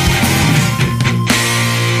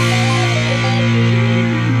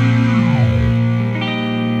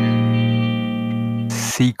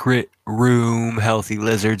 Secret Room, Healthy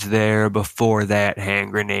Lizards there. Before that,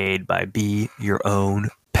 Hand Grenade by Be Your Own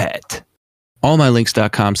Pet.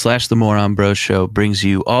 Allmylinks.com/The Moron Bros Show brings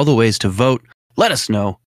you all the ways to vote. Let us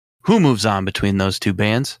know who moves on between those two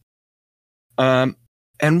bands. And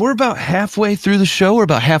we're about halfway through the show. We're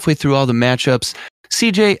about halfway through all the matchups.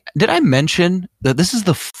 CJ, did I mention that this is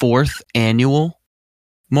the 4th annual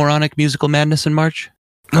Moronic Musical Madness in March?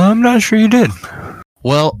 I'm not sure you did.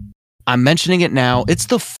 Well, I'm mentioning it now. It's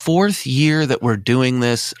the 4th year that we're doing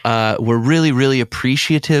this. We're really, really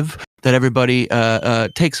appreciative that everybody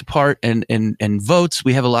takes part and votes.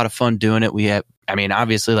 We have a lot of fun doing it.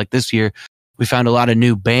 Obviously, like this year, we found a lot of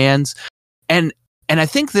new bands. And I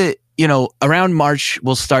think that, around March,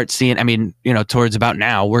 we'll start seeing, towards about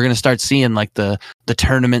now, we're going to start seeing like the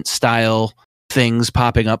tournament style things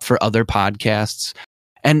popping up for other podcasts.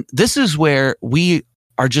 And this is where we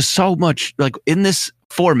are just so much like in this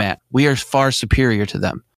format, we are far superior to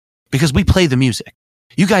them because we play the music.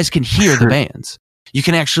 You guys can hear the bands. You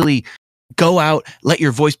can actually go out, let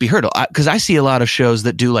your voice be heard. Because I see a lot of shows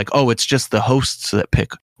that do like, it's just the hosts that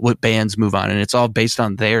pick what bands move on, and it's all based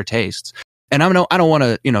on their tastes. And I don't want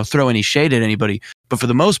to, throw any shade at anybody, but for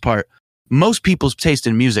the most part, most people's taste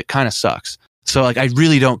in music kind of sucks. So like, I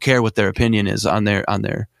really don't care what their opinion is on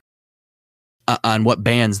what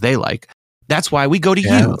bands they like. That's why we go to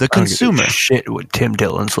you, the consumer. Shit, what Tim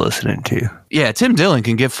Dillon's listening to. Yeah, Tim Dillon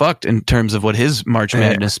can get fucked in terms of what his March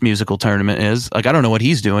Madness musical tournament is. Like, I don't know what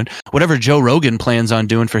he's doing. Whatever Joe Rogan plans on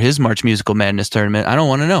doing for his March Musical Madness tournament, I don't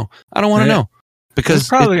want to know. I don't want to know because it's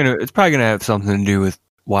probably gonna have something to do with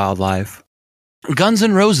wildlife. Guns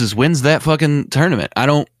N' Roses wins that fucking tournament. I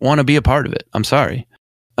don't want to be a part of it. I'm sorry.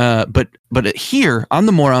 But here on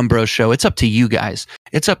the Moron Bros Show, it's up to you guys.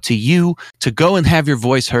 It's up to you to go and have your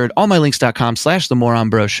voice heard. Allmylinks.com/The Moron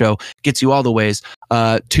Bros Show gets you all the ways.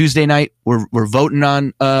 Tuesday night, we're voting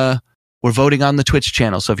on the Twitch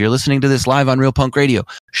channel. So if you're listening to this live on Real Punk Radio,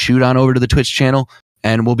 shoot on over to the Twitch channel,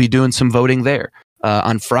 and we'll be doing some voting there.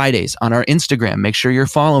 On Fridays on our Instagram, make sure you're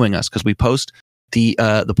following us because we post the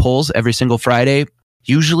polls every single Friday,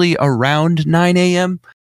 usually around 9 a.m.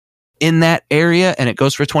 in that area, and it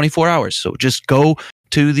goes for 24 hours. So just go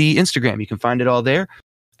to the Instagram. You can find it all there.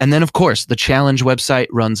 And then, of course, the challenge website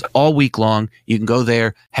runs all week long. You can go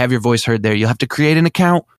there, have your voice heard there. You'll have to create an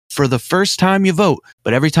account for the first time you vote,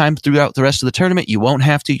 but every time throughout the rest of the tournament, you won't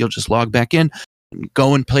have to. You'll just log back in,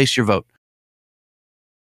 go and place your vote.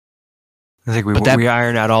 I think we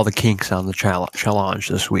ironed out all the kinks on the challenge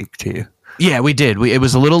this week, too. Yeah, we did. It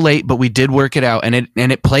was a little late, but we did work it out, and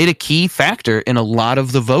it played a key factor in a lot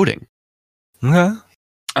of the voting. Okay.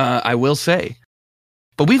 I will say.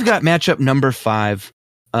 But we've got matchup number 5.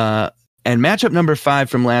 And matchup number 5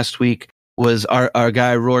 from last week was our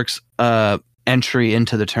guy Rourke's entry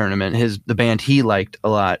into the tournament, the band he liked a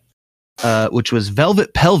lot, which was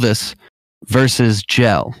Velvet Pelvis versus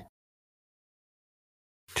Gel.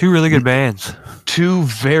 2 really good bands. 2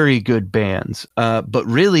 very good bands. But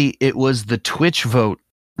really, it was the Twitch vote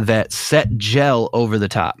that set Gel over the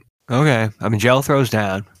top. Okay. Gel throws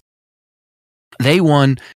down. They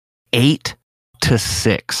won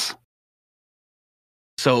 8-6.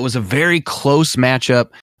 So it was a very close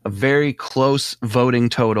matchup, a very close voting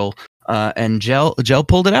total, and Gel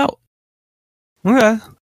pulled it out. Okay.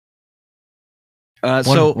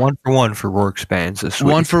 So 1 for 1 for Rourke's bands this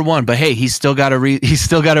week. 1 for 1, but hey, he's still got a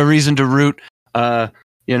reason to root.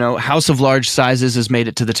 House of Large Sizes has made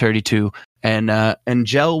it to the 32, and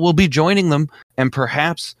Gel will be joining them, and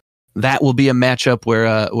perhaps that will be a matchup where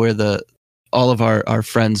all of our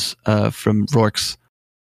friends from Rourke's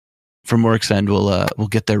end will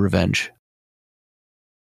get their revenge.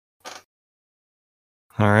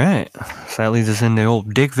 All right. So that leads us into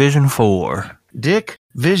old Dickvision 4.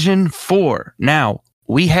 Dickvision 4. Now,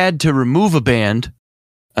 we had to remove a band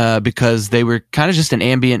because they were kind of just an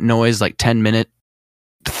ambient noise, like 10-minute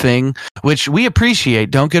thing, which we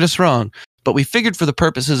appreciate, don't get us wrong. But we figured for the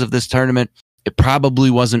purposes of this tournament, it probably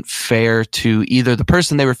wasn't fair to either the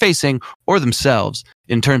person they were facing or themselves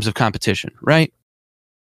in terms of competition, right?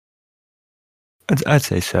 I'd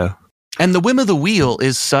say so. And the whim of the wheel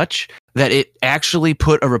is such that it actually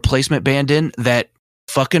put a replacement band in that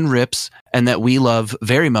fucking rips and that we love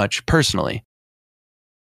very much personally.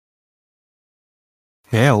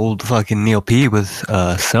 Yeah, old fucking Neil P with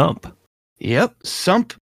Sump. Yep,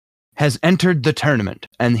 Sump has entered the tournament,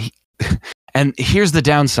 and and here's the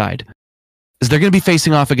downside: is they're going to be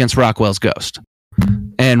facing off against Rockwell's Ghost,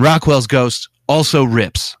 and Rockwell's Ghost also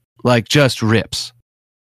rips, like just rips.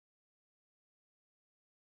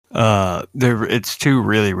 It's two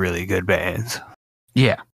really, really good bands.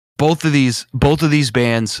 Yeah, both of these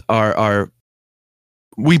bands are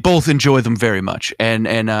we both enjoy them very much,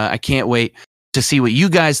 and I can't wait to see what you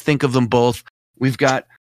guys think of them both. We've got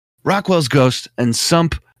Rockwell's Ghost and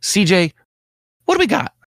Sump. CJ, what do we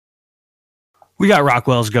got? We got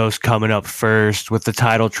Rockwell's Ghost coming up first with the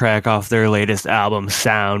title track off their latest album,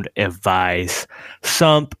 Sound Advice.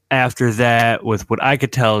 Sump after that with what I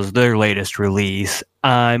could tell is their latest release,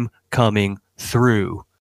 I'm Coming Through.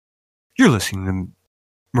 You're listening to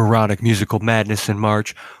Moronic Musical Madness in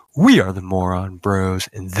March. We are the Moron Bros,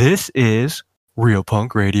 and this is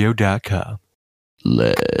RealPunkRadio.com.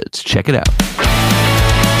 Let's check it out.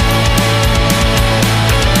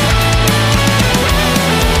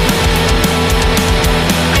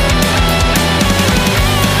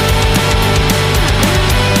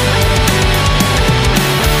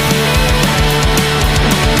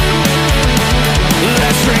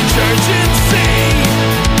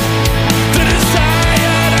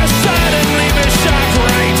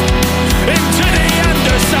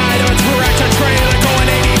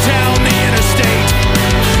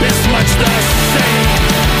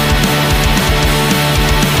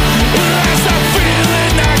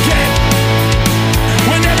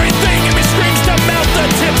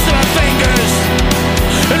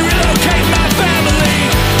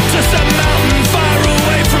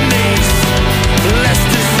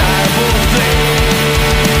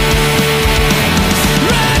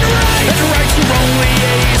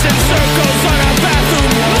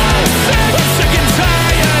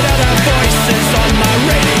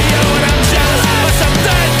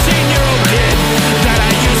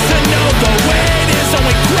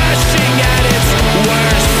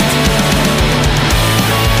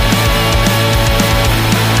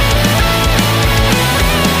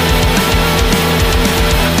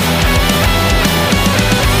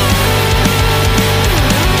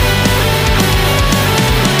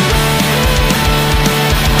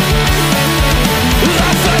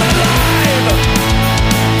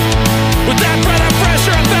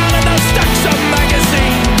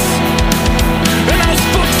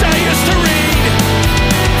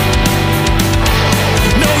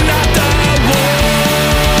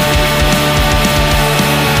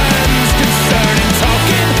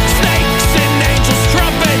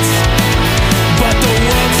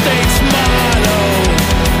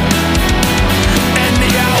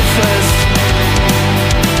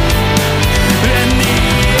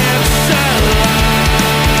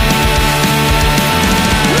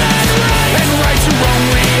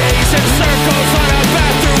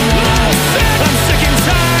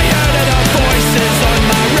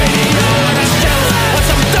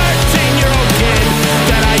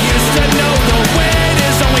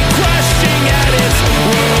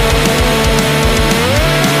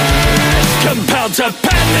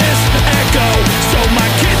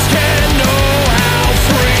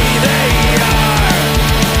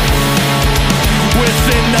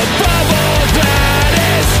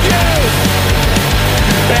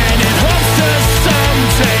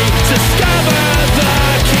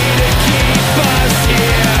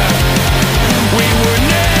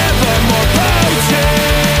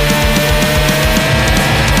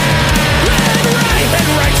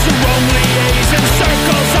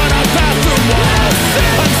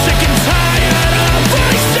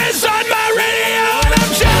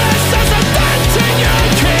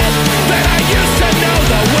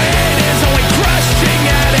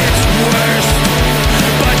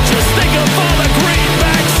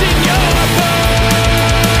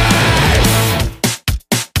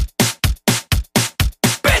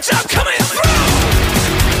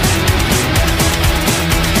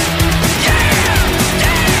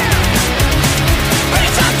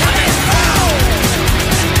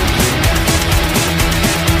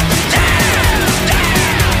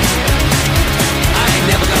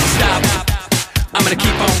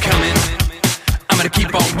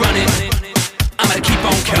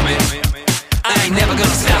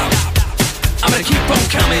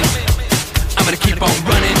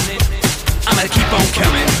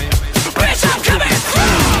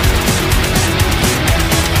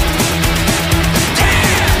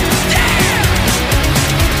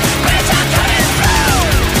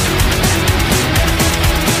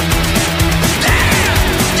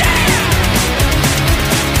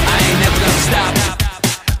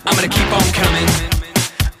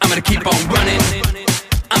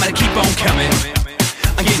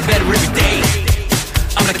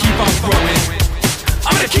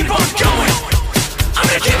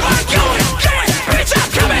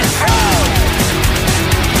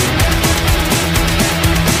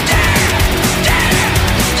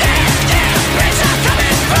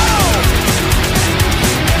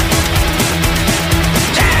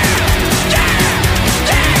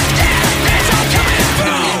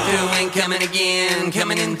 coming again,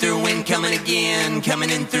 coming in through wind, coming again, coming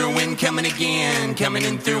in through wind, coming again, coming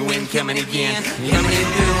in through wind, coming again, coming in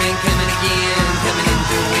through wind, coming again, coming in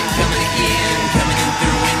through wind, coming again, coming in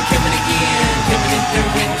through wind, coming again, coming in through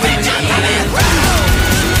wind, coming again.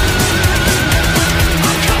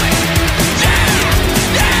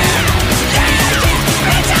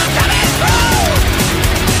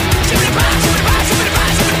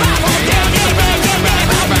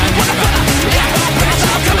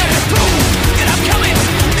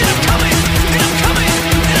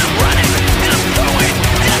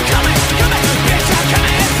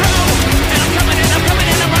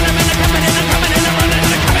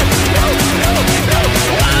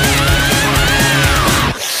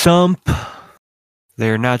 Sump.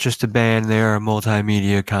 They're not just a band, they are a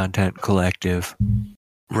multimedia content collective.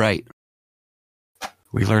 Right.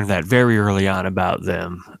 We learned that very early on about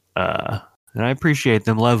them. And I appreciate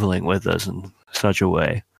them leveling with us in such a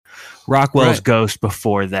way. Rockwell's Right. Ghost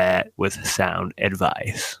before that with Sound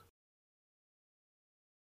Advice.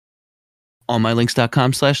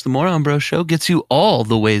 allmylinks.com/The Moron Bro Show gets you all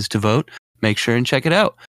the ways to vote. Make sure and check it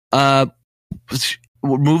out.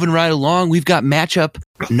 We're moving right along. We've got matchup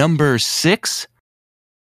number 6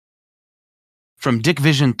 from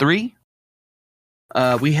Dickvision 3.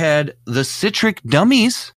 We had the Citric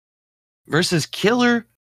Dummies versus Killer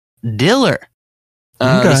Diller.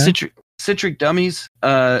 The Citric Dummies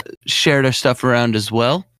shared our stuff around as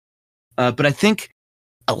well. But I think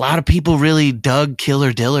a lot of people really dug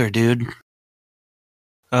Killer Diller, dude.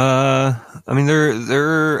 I mean,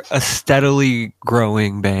 they're a steadily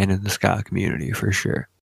growing band in the ska community for sure.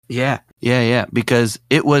 Yeah. Because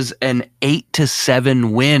it was an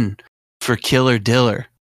 8-7 win for Killer Diller.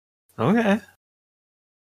 Okay.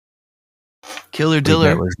 Killer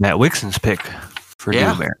Diller That was Matt Wixon's pick for New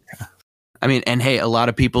America. I mean, and hey, a lot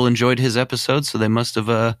of people enjoyed his episode, so they must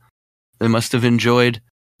have enjoyed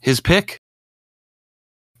his pick.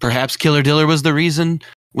 Perhaps Killer Diller was the reason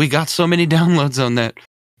we got so many downloads on that.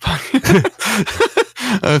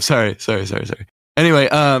 Oh, sorry. Anyway,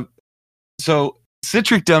 so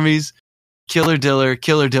Citric Dummies, Killer Diller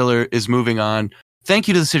is moving on. Thank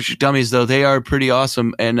you to the Citric Dummies, though. They are pretty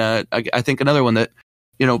awesome, and I think another one that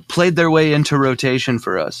played their way into rotation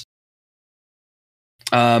for us.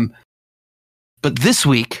 But this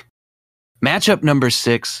week, matchup number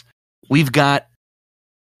 6, we've got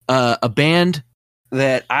a band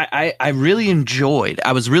that I really enjoyed.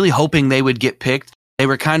 I was really hoping they would get picked. They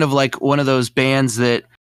were kind of like one of those bands that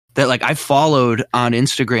like I followed on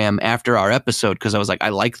Instagram after our episode because I was like, I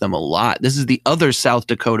like them a lot. This is the other South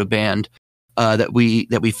Dakota band that we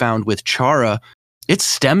found with Chara. It's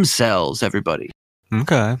Stem Cells, everybody.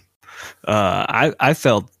 Okay. I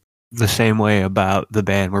felt the same way about the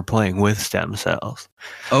band we're playing with Stem Cells.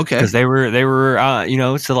 Okay. Because they were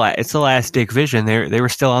it's the last Dickvision. They were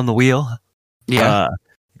still on the wheel. Yeah.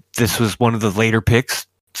 This was one of the later picks.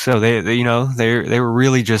 So they were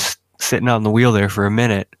really just sitting on the wheel there for a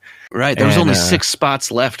minute. Right. There was only 6 spots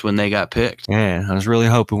left when they got picked. Yeah. I was really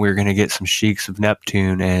hoping we were going to get some Sheiks of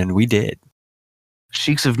Neptune, and we did.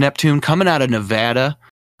 Sheiks of Neptune coming out of Nevada.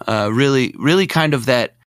 Really, really kind of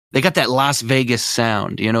that. They got that Las Vegas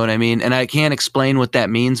sound. You know what I mean? And I can't explain what that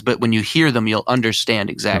means, but when you hear them, you'll understand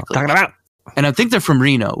exactly. Talking about. And I think they're from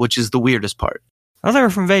Reno, which is the weirdest part. Oh, they were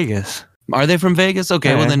from Vegas. Are they from Vegas?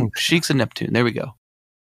 Okay. Yeah, Well, then Sheiks of Neptune. There we go.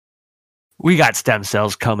 We got Stem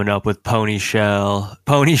Cells coming up with Pony Show,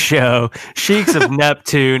 Sheiks of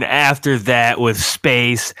Neptune. After that with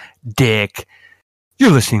Space Dick. You're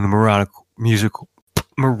listening to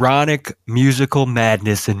Moronic Musical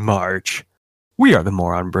Madness in March. We are the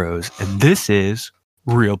Moron Bros, and this is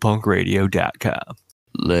RealPunkRadio.com.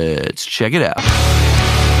 Let's check it out.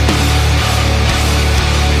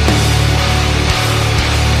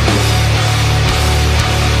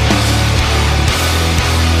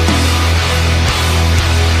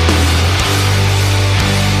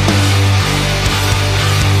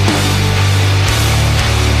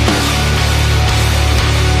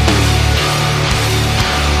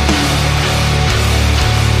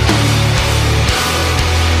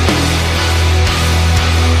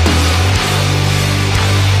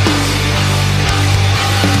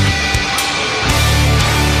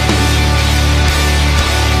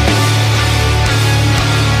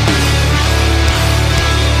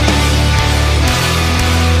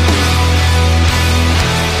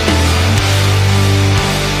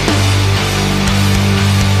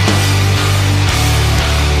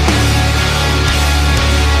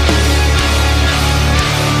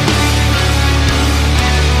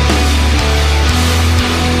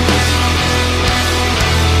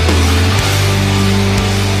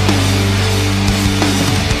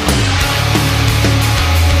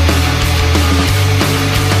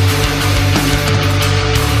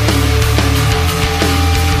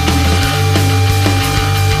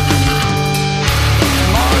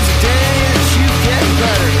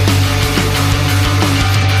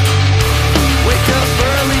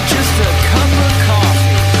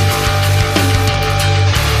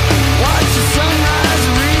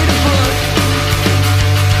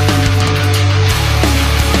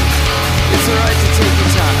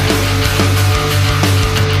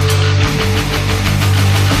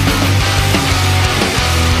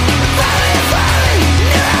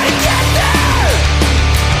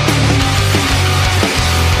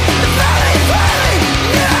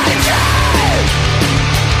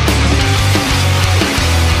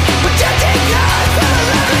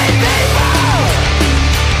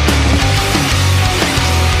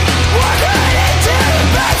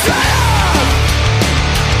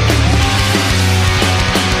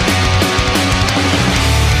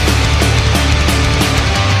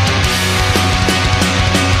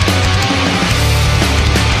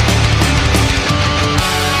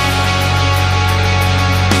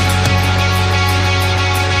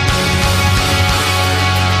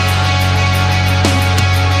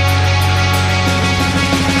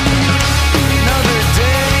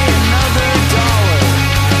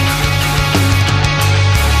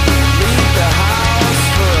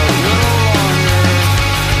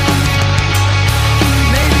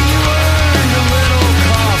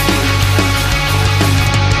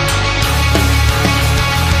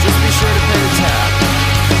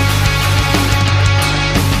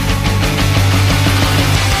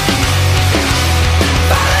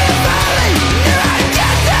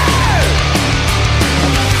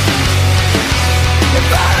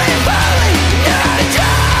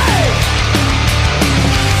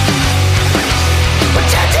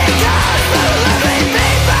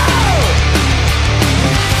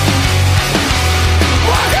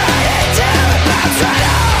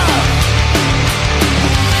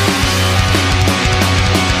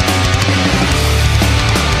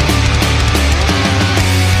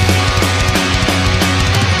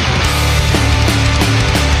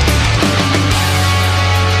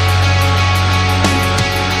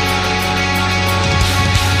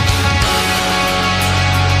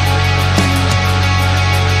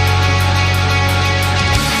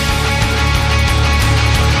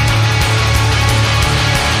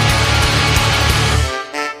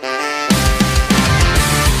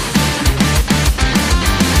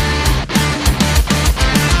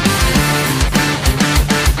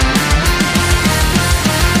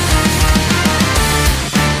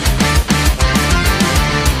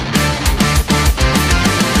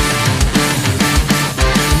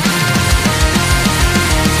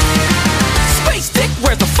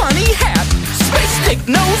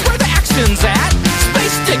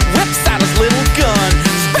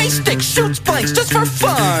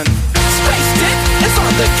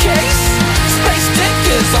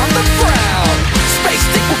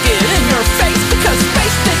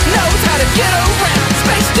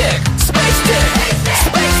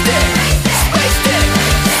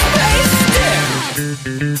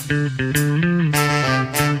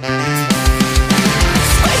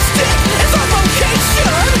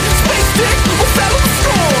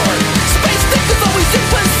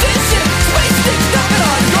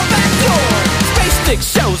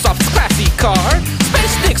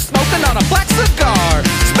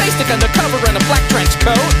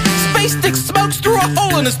 Dick smokes through a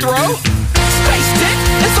hole in his throat. Space Dick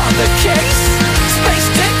is on the case. Space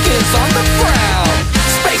Dick is on the prowl.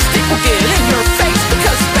 Space Dick will get in your face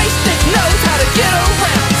because Space Dick knows how to get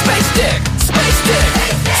around. Space Dick, Space Dick,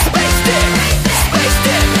 Space Dick, Space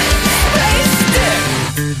Dick, Space Dick.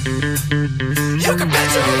 You can bet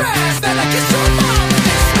your ass that I kiss your mom with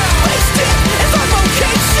this smell. Space Dick is on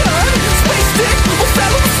location. Space Dick will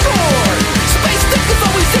settle the score. Space Dick is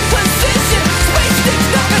always in position. Space Dick's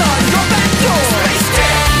knocking on your back door. Space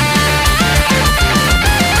Dick.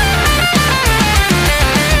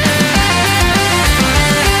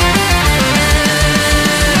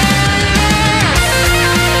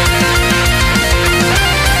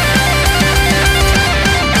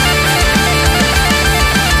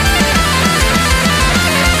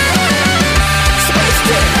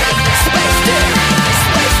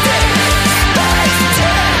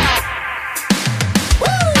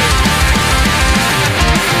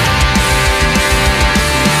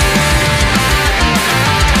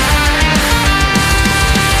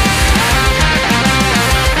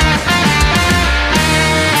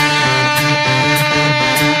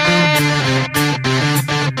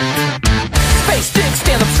 Space Dick,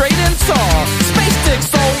 stand up straight and tall. Space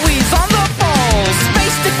Dick's always on the ball.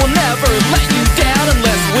 Space Dick will never let you down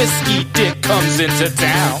unless Whiskey Dick comes into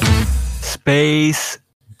town. Space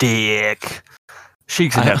Dick.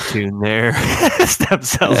 Sheiks of Neptune there. Stem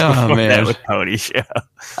cells Oh, before man. that with Pony Show.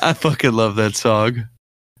 I fucking love that song.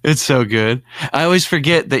 It's so good. I always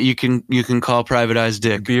forget that you can call Private Eyes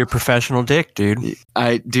Dick. Be your professional dick, dude.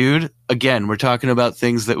 Dude, again, we're talking about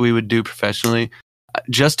things that we would do professionally.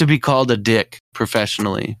 Just to be called a dick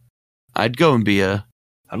professionally, I'd go and be I'd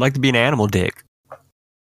like to be an animal dick.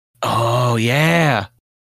 Oh yeah.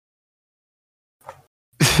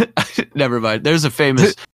 Never mind. There's a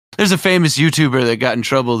famous YouTuber that got in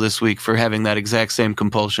trouble this week for having that exact same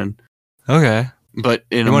compulsion. Okay. But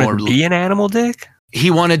in You a want more to be an animal dick? he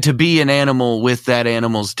wanted to be an animal with that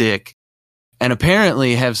animal's dick and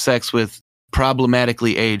apparently have sex with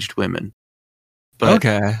problematically aged women. But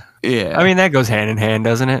okay. yeah. I mean, that goes hand in hand,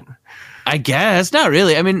 doesn't it? I guess not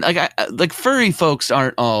really. I mean, like furry folks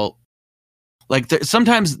aren't all like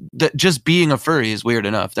sometimes just being a furry is weird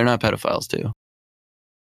enough. They're not pedophiles too.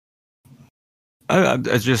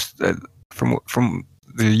 It's just from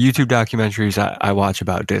the YouTube documentaries I watch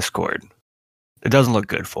about Discord, it doesn't look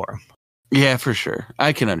good for them. Yeah, for sure.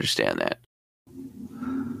 I can understand that.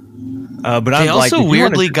 But they I'm also like,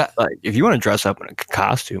 weirdly got if you want to dress up in a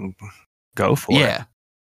costume, go for it. Yeah,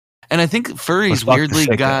 and I think furries But fuck weirdly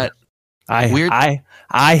the sicko. got weird.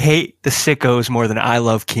 I hate the sickos more than I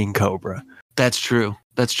love King Cobra. That's true.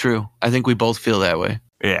 That's true. I think we both feel that way.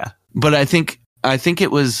 Yeah, but I think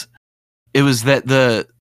it was that the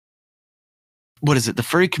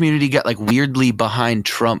furry community got like weirdly behind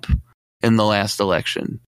Trump in the last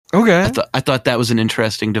election. Okay, I thought that was an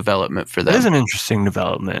interesting development for them. That is an interesting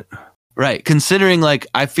development, right? Considering like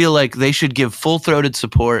I feel like they should give full-throated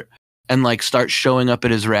support and like start showing up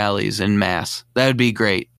at his rallies en masse. That would be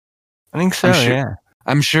great. I think so. Yeah,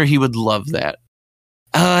 I'm sure he would love that.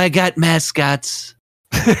 Oh, I got mascots.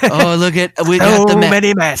 Oh, look at we got the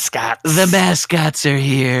many mascots. The mascots are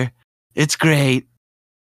here. It's great.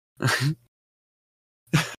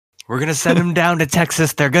 We're gonna send them down to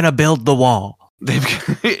Texas. They're gonna build the wall.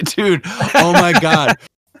 Dude, oh my god.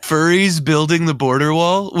 Furries building the border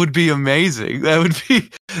wall would be amazing. That would be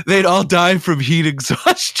they'd all die from heat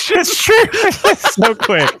exhaustion. It's true. It's so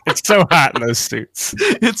quick. It's so hot in those suits.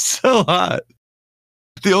 It's so hot.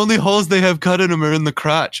 The only holes they have cut in them are in the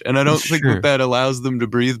crotch, and I don't think that allows them to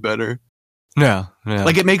breathe better. No.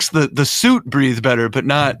 Like it makes the suit breathe better, but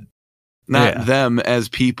not them as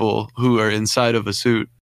people who are inside of a suit.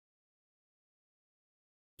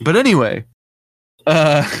 But anyway,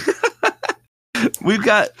 we've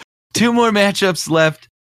got 2 more matchups left,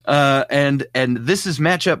 and this is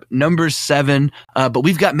matchup number 7. But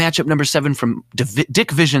we've got matchup number 7 from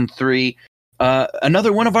Dickvision 3,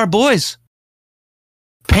 another one of our boys,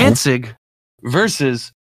 Panzig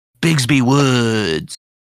versus Bigsby Woods.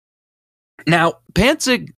 Now,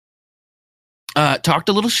 Panzig talked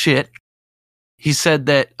a little shit. He said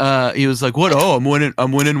that he was like, "What? Oh,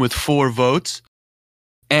 I'm winning with 4 votes."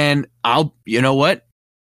 And you know what,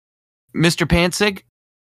 Mr. Panzig,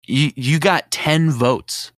 you got 10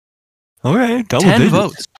 votes. All right,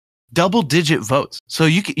 double-digit votes. So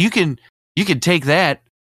you can take that,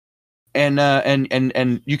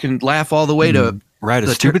 and you can laugh all the way to write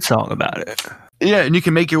a stupid song about it. Yeah, and you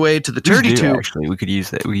can make your way to the 32. Actually, we could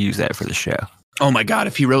use that. We use that for the show. Oh my god,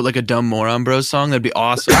 if he wrote like a Dumb Moron Bros song, that'd be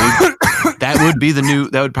awesome. That would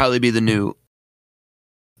probably be the new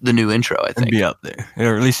the new intro, I It'd think. be up there,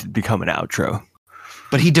 or at least it'd become an outro.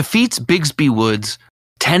 But he defeats Bigsby Woods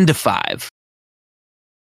 10-5.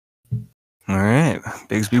 All right,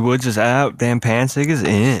 Bigsby Woods is out. Dan Pansig is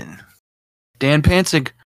in. Dan Pansig,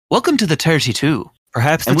 welcome to the 32.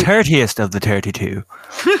 Perhaps the And we- 30th of the 32.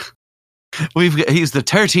 He's the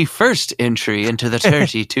 31st entry into the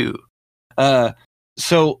 32.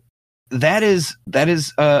 So that is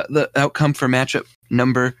the outcome for matchup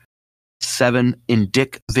number 7 in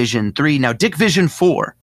Dickvision 3. Now Dickvision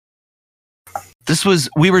 4.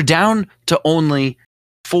 We were down to only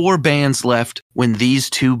 4 bands left when these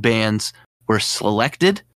 2 bands were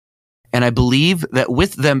selected. And I believe that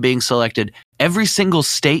with them being selected, every single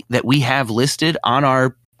state that we have listed on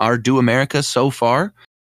our Do America so far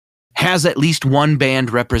has at least one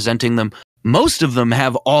band representing them. Most of them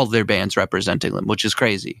have all their bands representing them, which is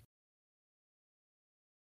crazy.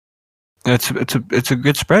 It's a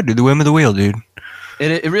good spread, dude. The whim of the wheel, dude.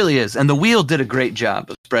 It really is. And the wheel did a great job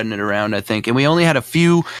of spreading it around, I think. And we only had a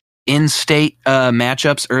few in-state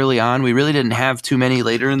matchups early on. We really didn't have too many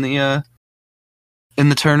later in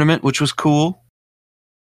the tournament, which was cool.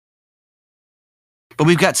 But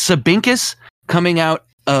we've got Sabinkus coming out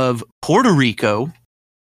of Puerto Rico,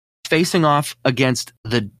 facing off against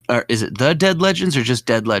is it the Dead Legends or just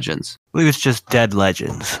Dead Legends? I believe it's just Dead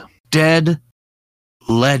Legends. Dead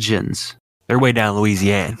Legends. They're way down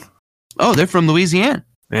Louisiana. Oh, they're from Louisiana.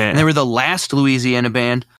 Yeah. And they were the last Louisiana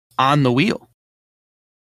band on the wheel.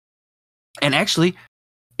 And actually,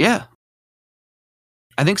 yeah,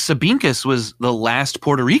 I think Sabinkus was the last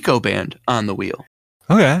Puerto Rico band on the wheel.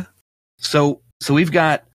 Okay. So we've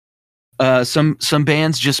got some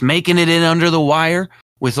bands just making it in under the wire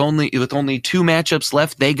with only 2 matchups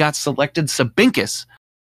left. They got selected: Sabinkus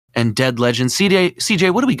and Dead Legends.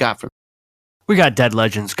 CJ, what do we got from? We got Dead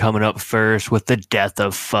Legends coming up first with The Death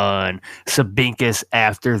of Fun. Sabinkus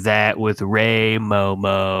after that with Ray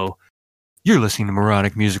Momo. You're listening to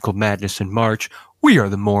Moronic Musical Madness in March. We are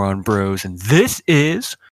the Moron Bros, and this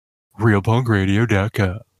is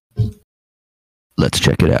RealPunkRadio.com. Let's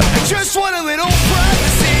check it out. I just want a little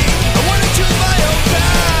privacy. I want to choose my own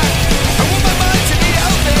path. I want my mind to be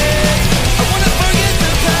out there. I want to forget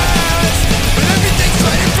the past. But everything's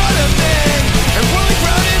right in front of me. And rolling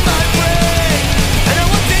round in my brain. And I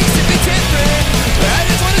want things to be different. But I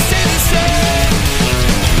just want to stay the same.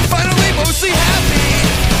 Finally mostly happy.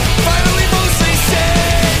 Finally mostly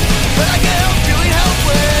sane. But I can't help feeling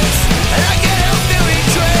helpless. And I can't help feeling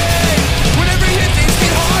drained. Whenever you hear things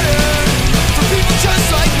get harder. For people just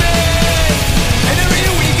like me. And every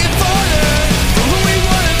year we get farther from who we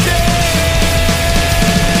want to be.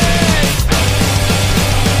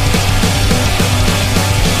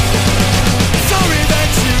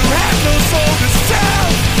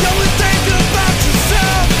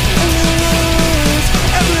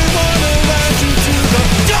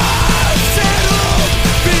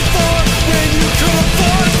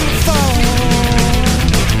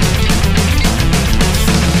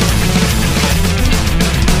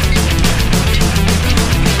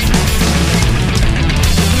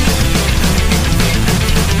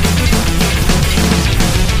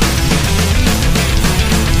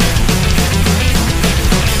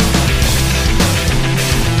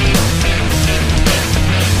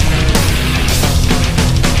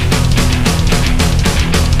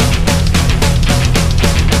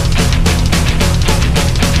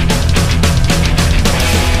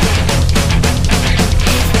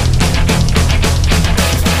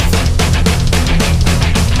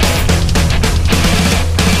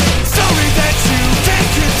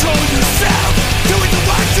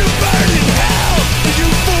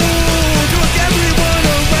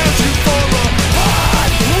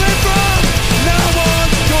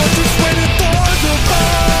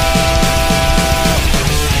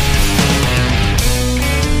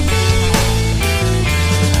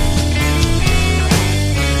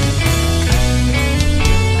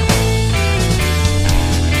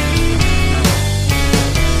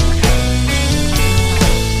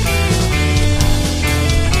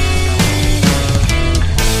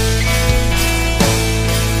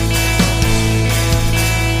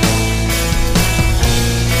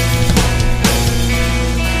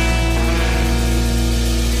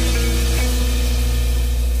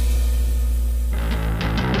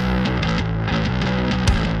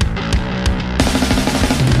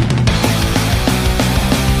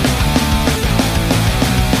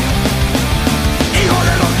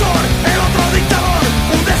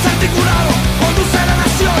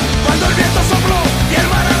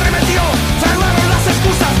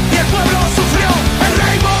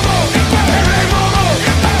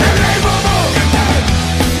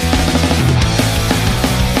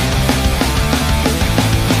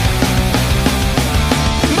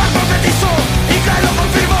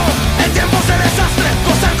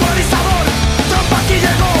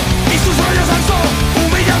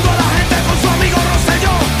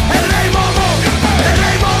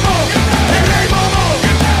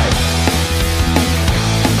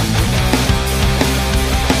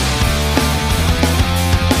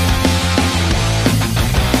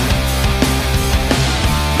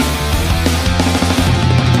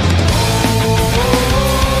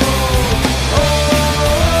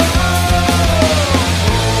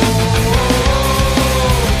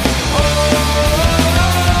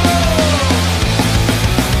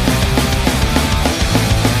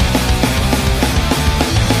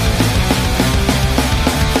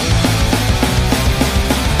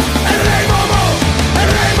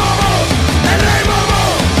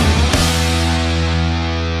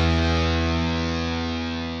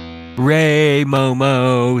 Ray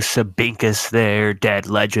Momo, Sabinkus there, Dead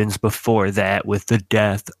Legends before that with The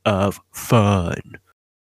Death of Fun.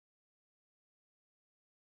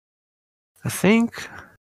 I think.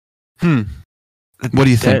 What are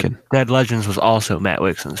you thinking? Dead Legends was also Matt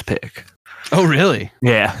Wixon's pick. Oh, really?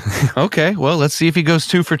 Yeah. Okay, well, let's see if he goes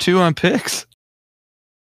 2 for 2 on picks.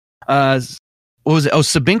 What was it? Oh,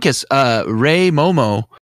 Sabinkus, Ray Momo.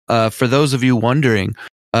 For those of you wondering,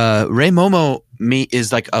 Ray Momo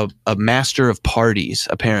is like a master of parties,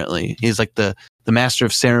 apparently. He's like the master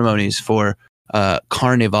of ceremonies for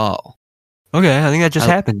Carnival. Okay, I think that just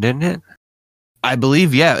happened, didn't it? I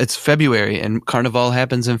believe, yeah, it's February, and Carnival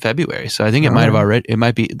happens in February. So I think it might have already. It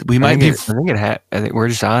might be. I think we're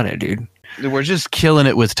just on it, dude. We're just killing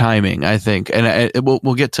it with timing, I think, and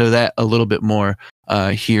we'll get to that a little bit more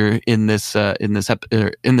here in this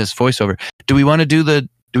voiceover. Do we want to do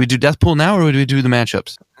Do we do Death Pool now, or do we do the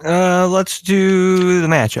matchups? Let's do the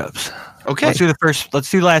matchups. Okay. Let's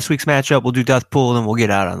do last week's matchup. We'll do Death Pool, and then we'll get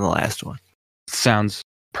out on the last one. Sounds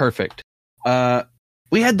perfect.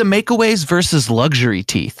 We had the Makeaways versus Luxury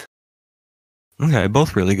Teeth. Okay,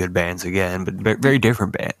 both really good bands again, but very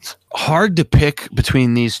different bands. Hard to pick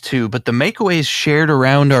between these two, but the Makeaways shared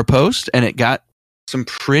around our post, and it got some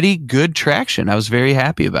pretty good traction. I was very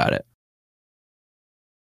happy about it.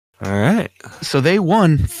 All right. So they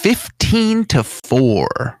won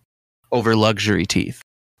 15-4 over Luxury Teeth.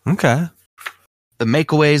 Okay. The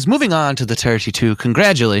Makeaways moving on to the 32.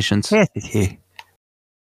 Congratulations.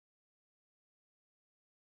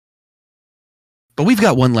 But we've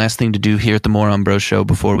got one last thing to do here at the Moron Bros Show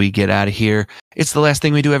before we get out of here. It's the last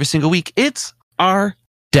thing we do every single week. It's our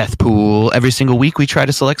Death Pool. Every single week we try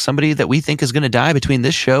to select somebody that we think is going to die between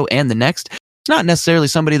this show and the next. It's not necessarily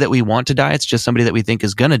somebody that we want to die. It's just somebody that we think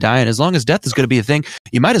is going to die. And as long as death is going to be a thing,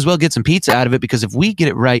 you might as well get some pizza out of it, because if we get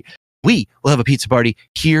it right, we will have a pizza party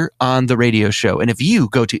here on the radio show. And if you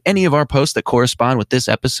go to any of our posts that correspond with this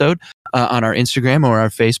episode on our Instagram or our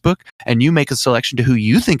Facebook, and you make a selection to who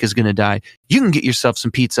you think is going to die, you can get yourself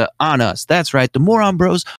some pizza on us. That's right. The Moron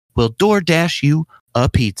Bros will DoorDash you a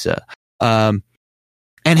pizza.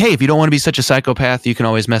 And hey, if you don't want to be such a psychopath, you can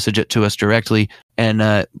always message it to us directly,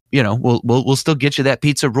 and we'll still get you that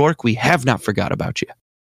pizza. Rourke, we have not forgot about you.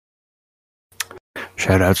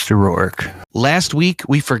 Shout outs to Rourke. Last week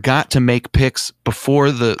we forgot to make picks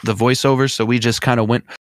before the voiceover, so we just kind of went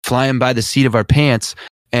flying by the seat of our pants,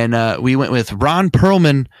 and we went with Ron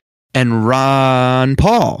Perlman and Ron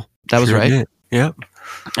Paul. That was right. Did. Yep.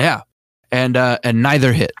 Yeah, and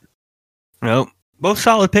neither hit. Nope. Both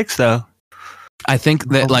solid picks though. I think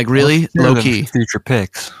that, like, really low key future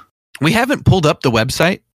picks. We haven't pulled up the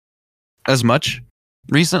website as much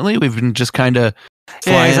recently. We've been just kind of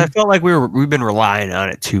flying. I felt like we've been relying on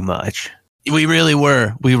it too much. We really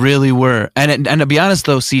were. And to be honest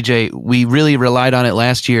though, CJ, we really relied on it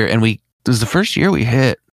last year, and it was the first year we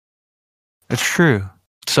hit. That's true.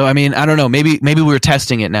 So I mean, I don't know. Maybe we're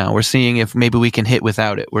testing it now. We're seeing if maybe we can hit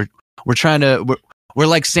without it. We're trying to. We're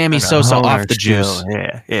like Sammy Sosa off the juice.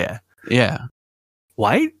 Yeah.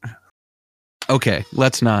 White? Okay,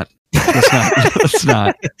 let's not. Let's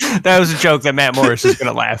not. That was a joke that Matt Morris is going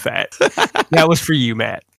to laugh at. That was for you,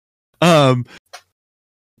 Matt. But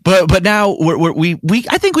now we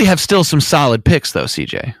I think we have still some solid picks though,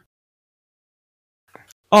 CJ.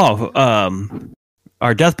 Oh,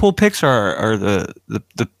 our Death Pool picks are the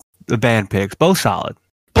band picks, both solid.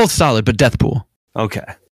 Both solid, but Death Pool.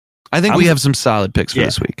 Okay. I think we have some solid picks for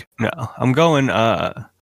this week. No, I'm going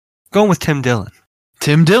with Tim Dillon.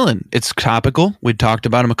 Tim Dillon. It's topical. We talked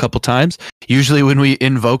about him a couple times. Usually when we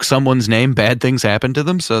invoke someone's name, bad things happen to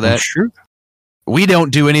them. So that's true. We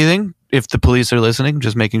don't do anything if the police are listening,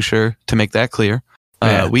 just making sure to make that clear.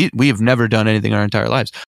 Yeah. We have never done anything our entire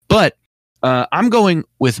lives. But I'm going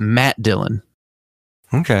with Matt Dillon.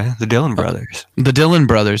 Okay, the Dillon brothers. The Dillon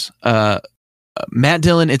brothers. Matt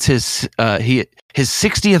Dillon, it's his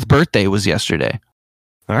 60th birthday was yesterday.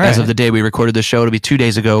 All right. As of the day we recorded the show, it'll be 2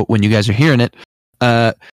 days ago when you guys are hearing it.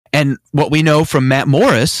 And what we know from Matt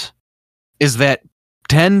Morris is that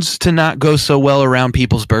tends to not go so well around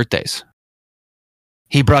people's birthdays.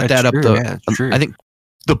 He brought that up though. Yeah, true. I think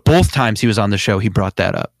both times he was on the show, he brought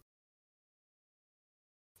that up.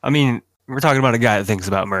 I mean, we're talking about a guy that thinks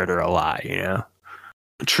about murder a lot, you know?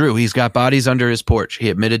 True. He's got bodies under his porch.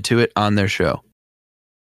 He admitted to it on their show.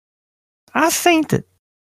 I seen it.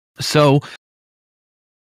 So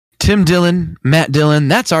Tim Dillon, Matt Dillon,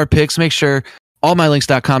 that's our picks. Make sure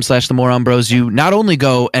allmylinks.com/themoronbros, you not only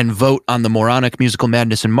go and vote on the Moronic Musical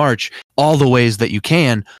Madness in March, all the ways that you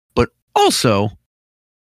can, but also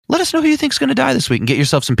let us know who you think's going to die this week and get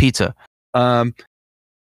yourself some pizza.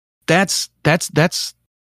 That's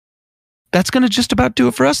that's going to just about do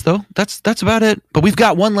it for us, though. That's about it. But we've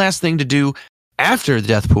got one last thing to do after the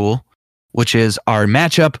Death Pool, which is our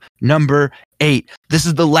matchup number 8. This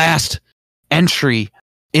is the last entry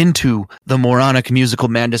into the Moronic Musical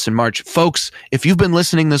Madness in March. Folks, if you've been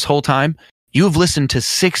listening this whole time, you have listened to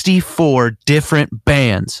 64 different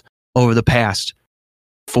bands over the past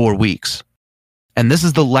 4 weeks. And this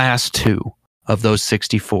is the last 2 of those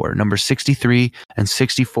 64, number 63 and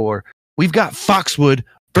 64. We've got Foxwood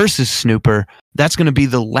versus Snooper. That's going to be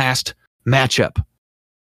the last matchup.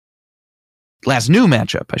 Last new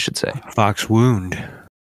matchup, I should say. Fox Wound.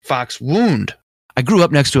 Fox Wound. I grew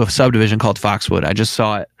up next to a subdivision called Foxwood. I just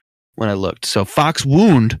saw it when I looked. So Fox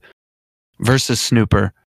Wound versus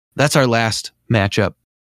Snooper. That's our last matchup.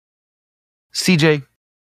 CJ,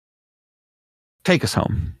 take us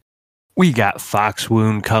home. We got Fox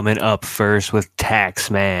Wound coming up first with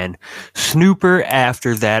Taxman. Snooper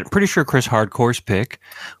after that. Pretty sure Chris Hardcore's pick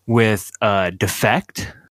with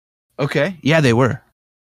Defect. Okay. Yeah, they were.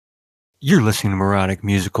 You're listening to Moronic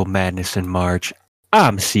Musical Madness in March.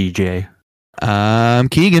 I'm CJ. I'm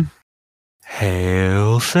Keegan.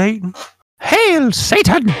 Hail Satan. Hail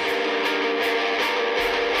Satan!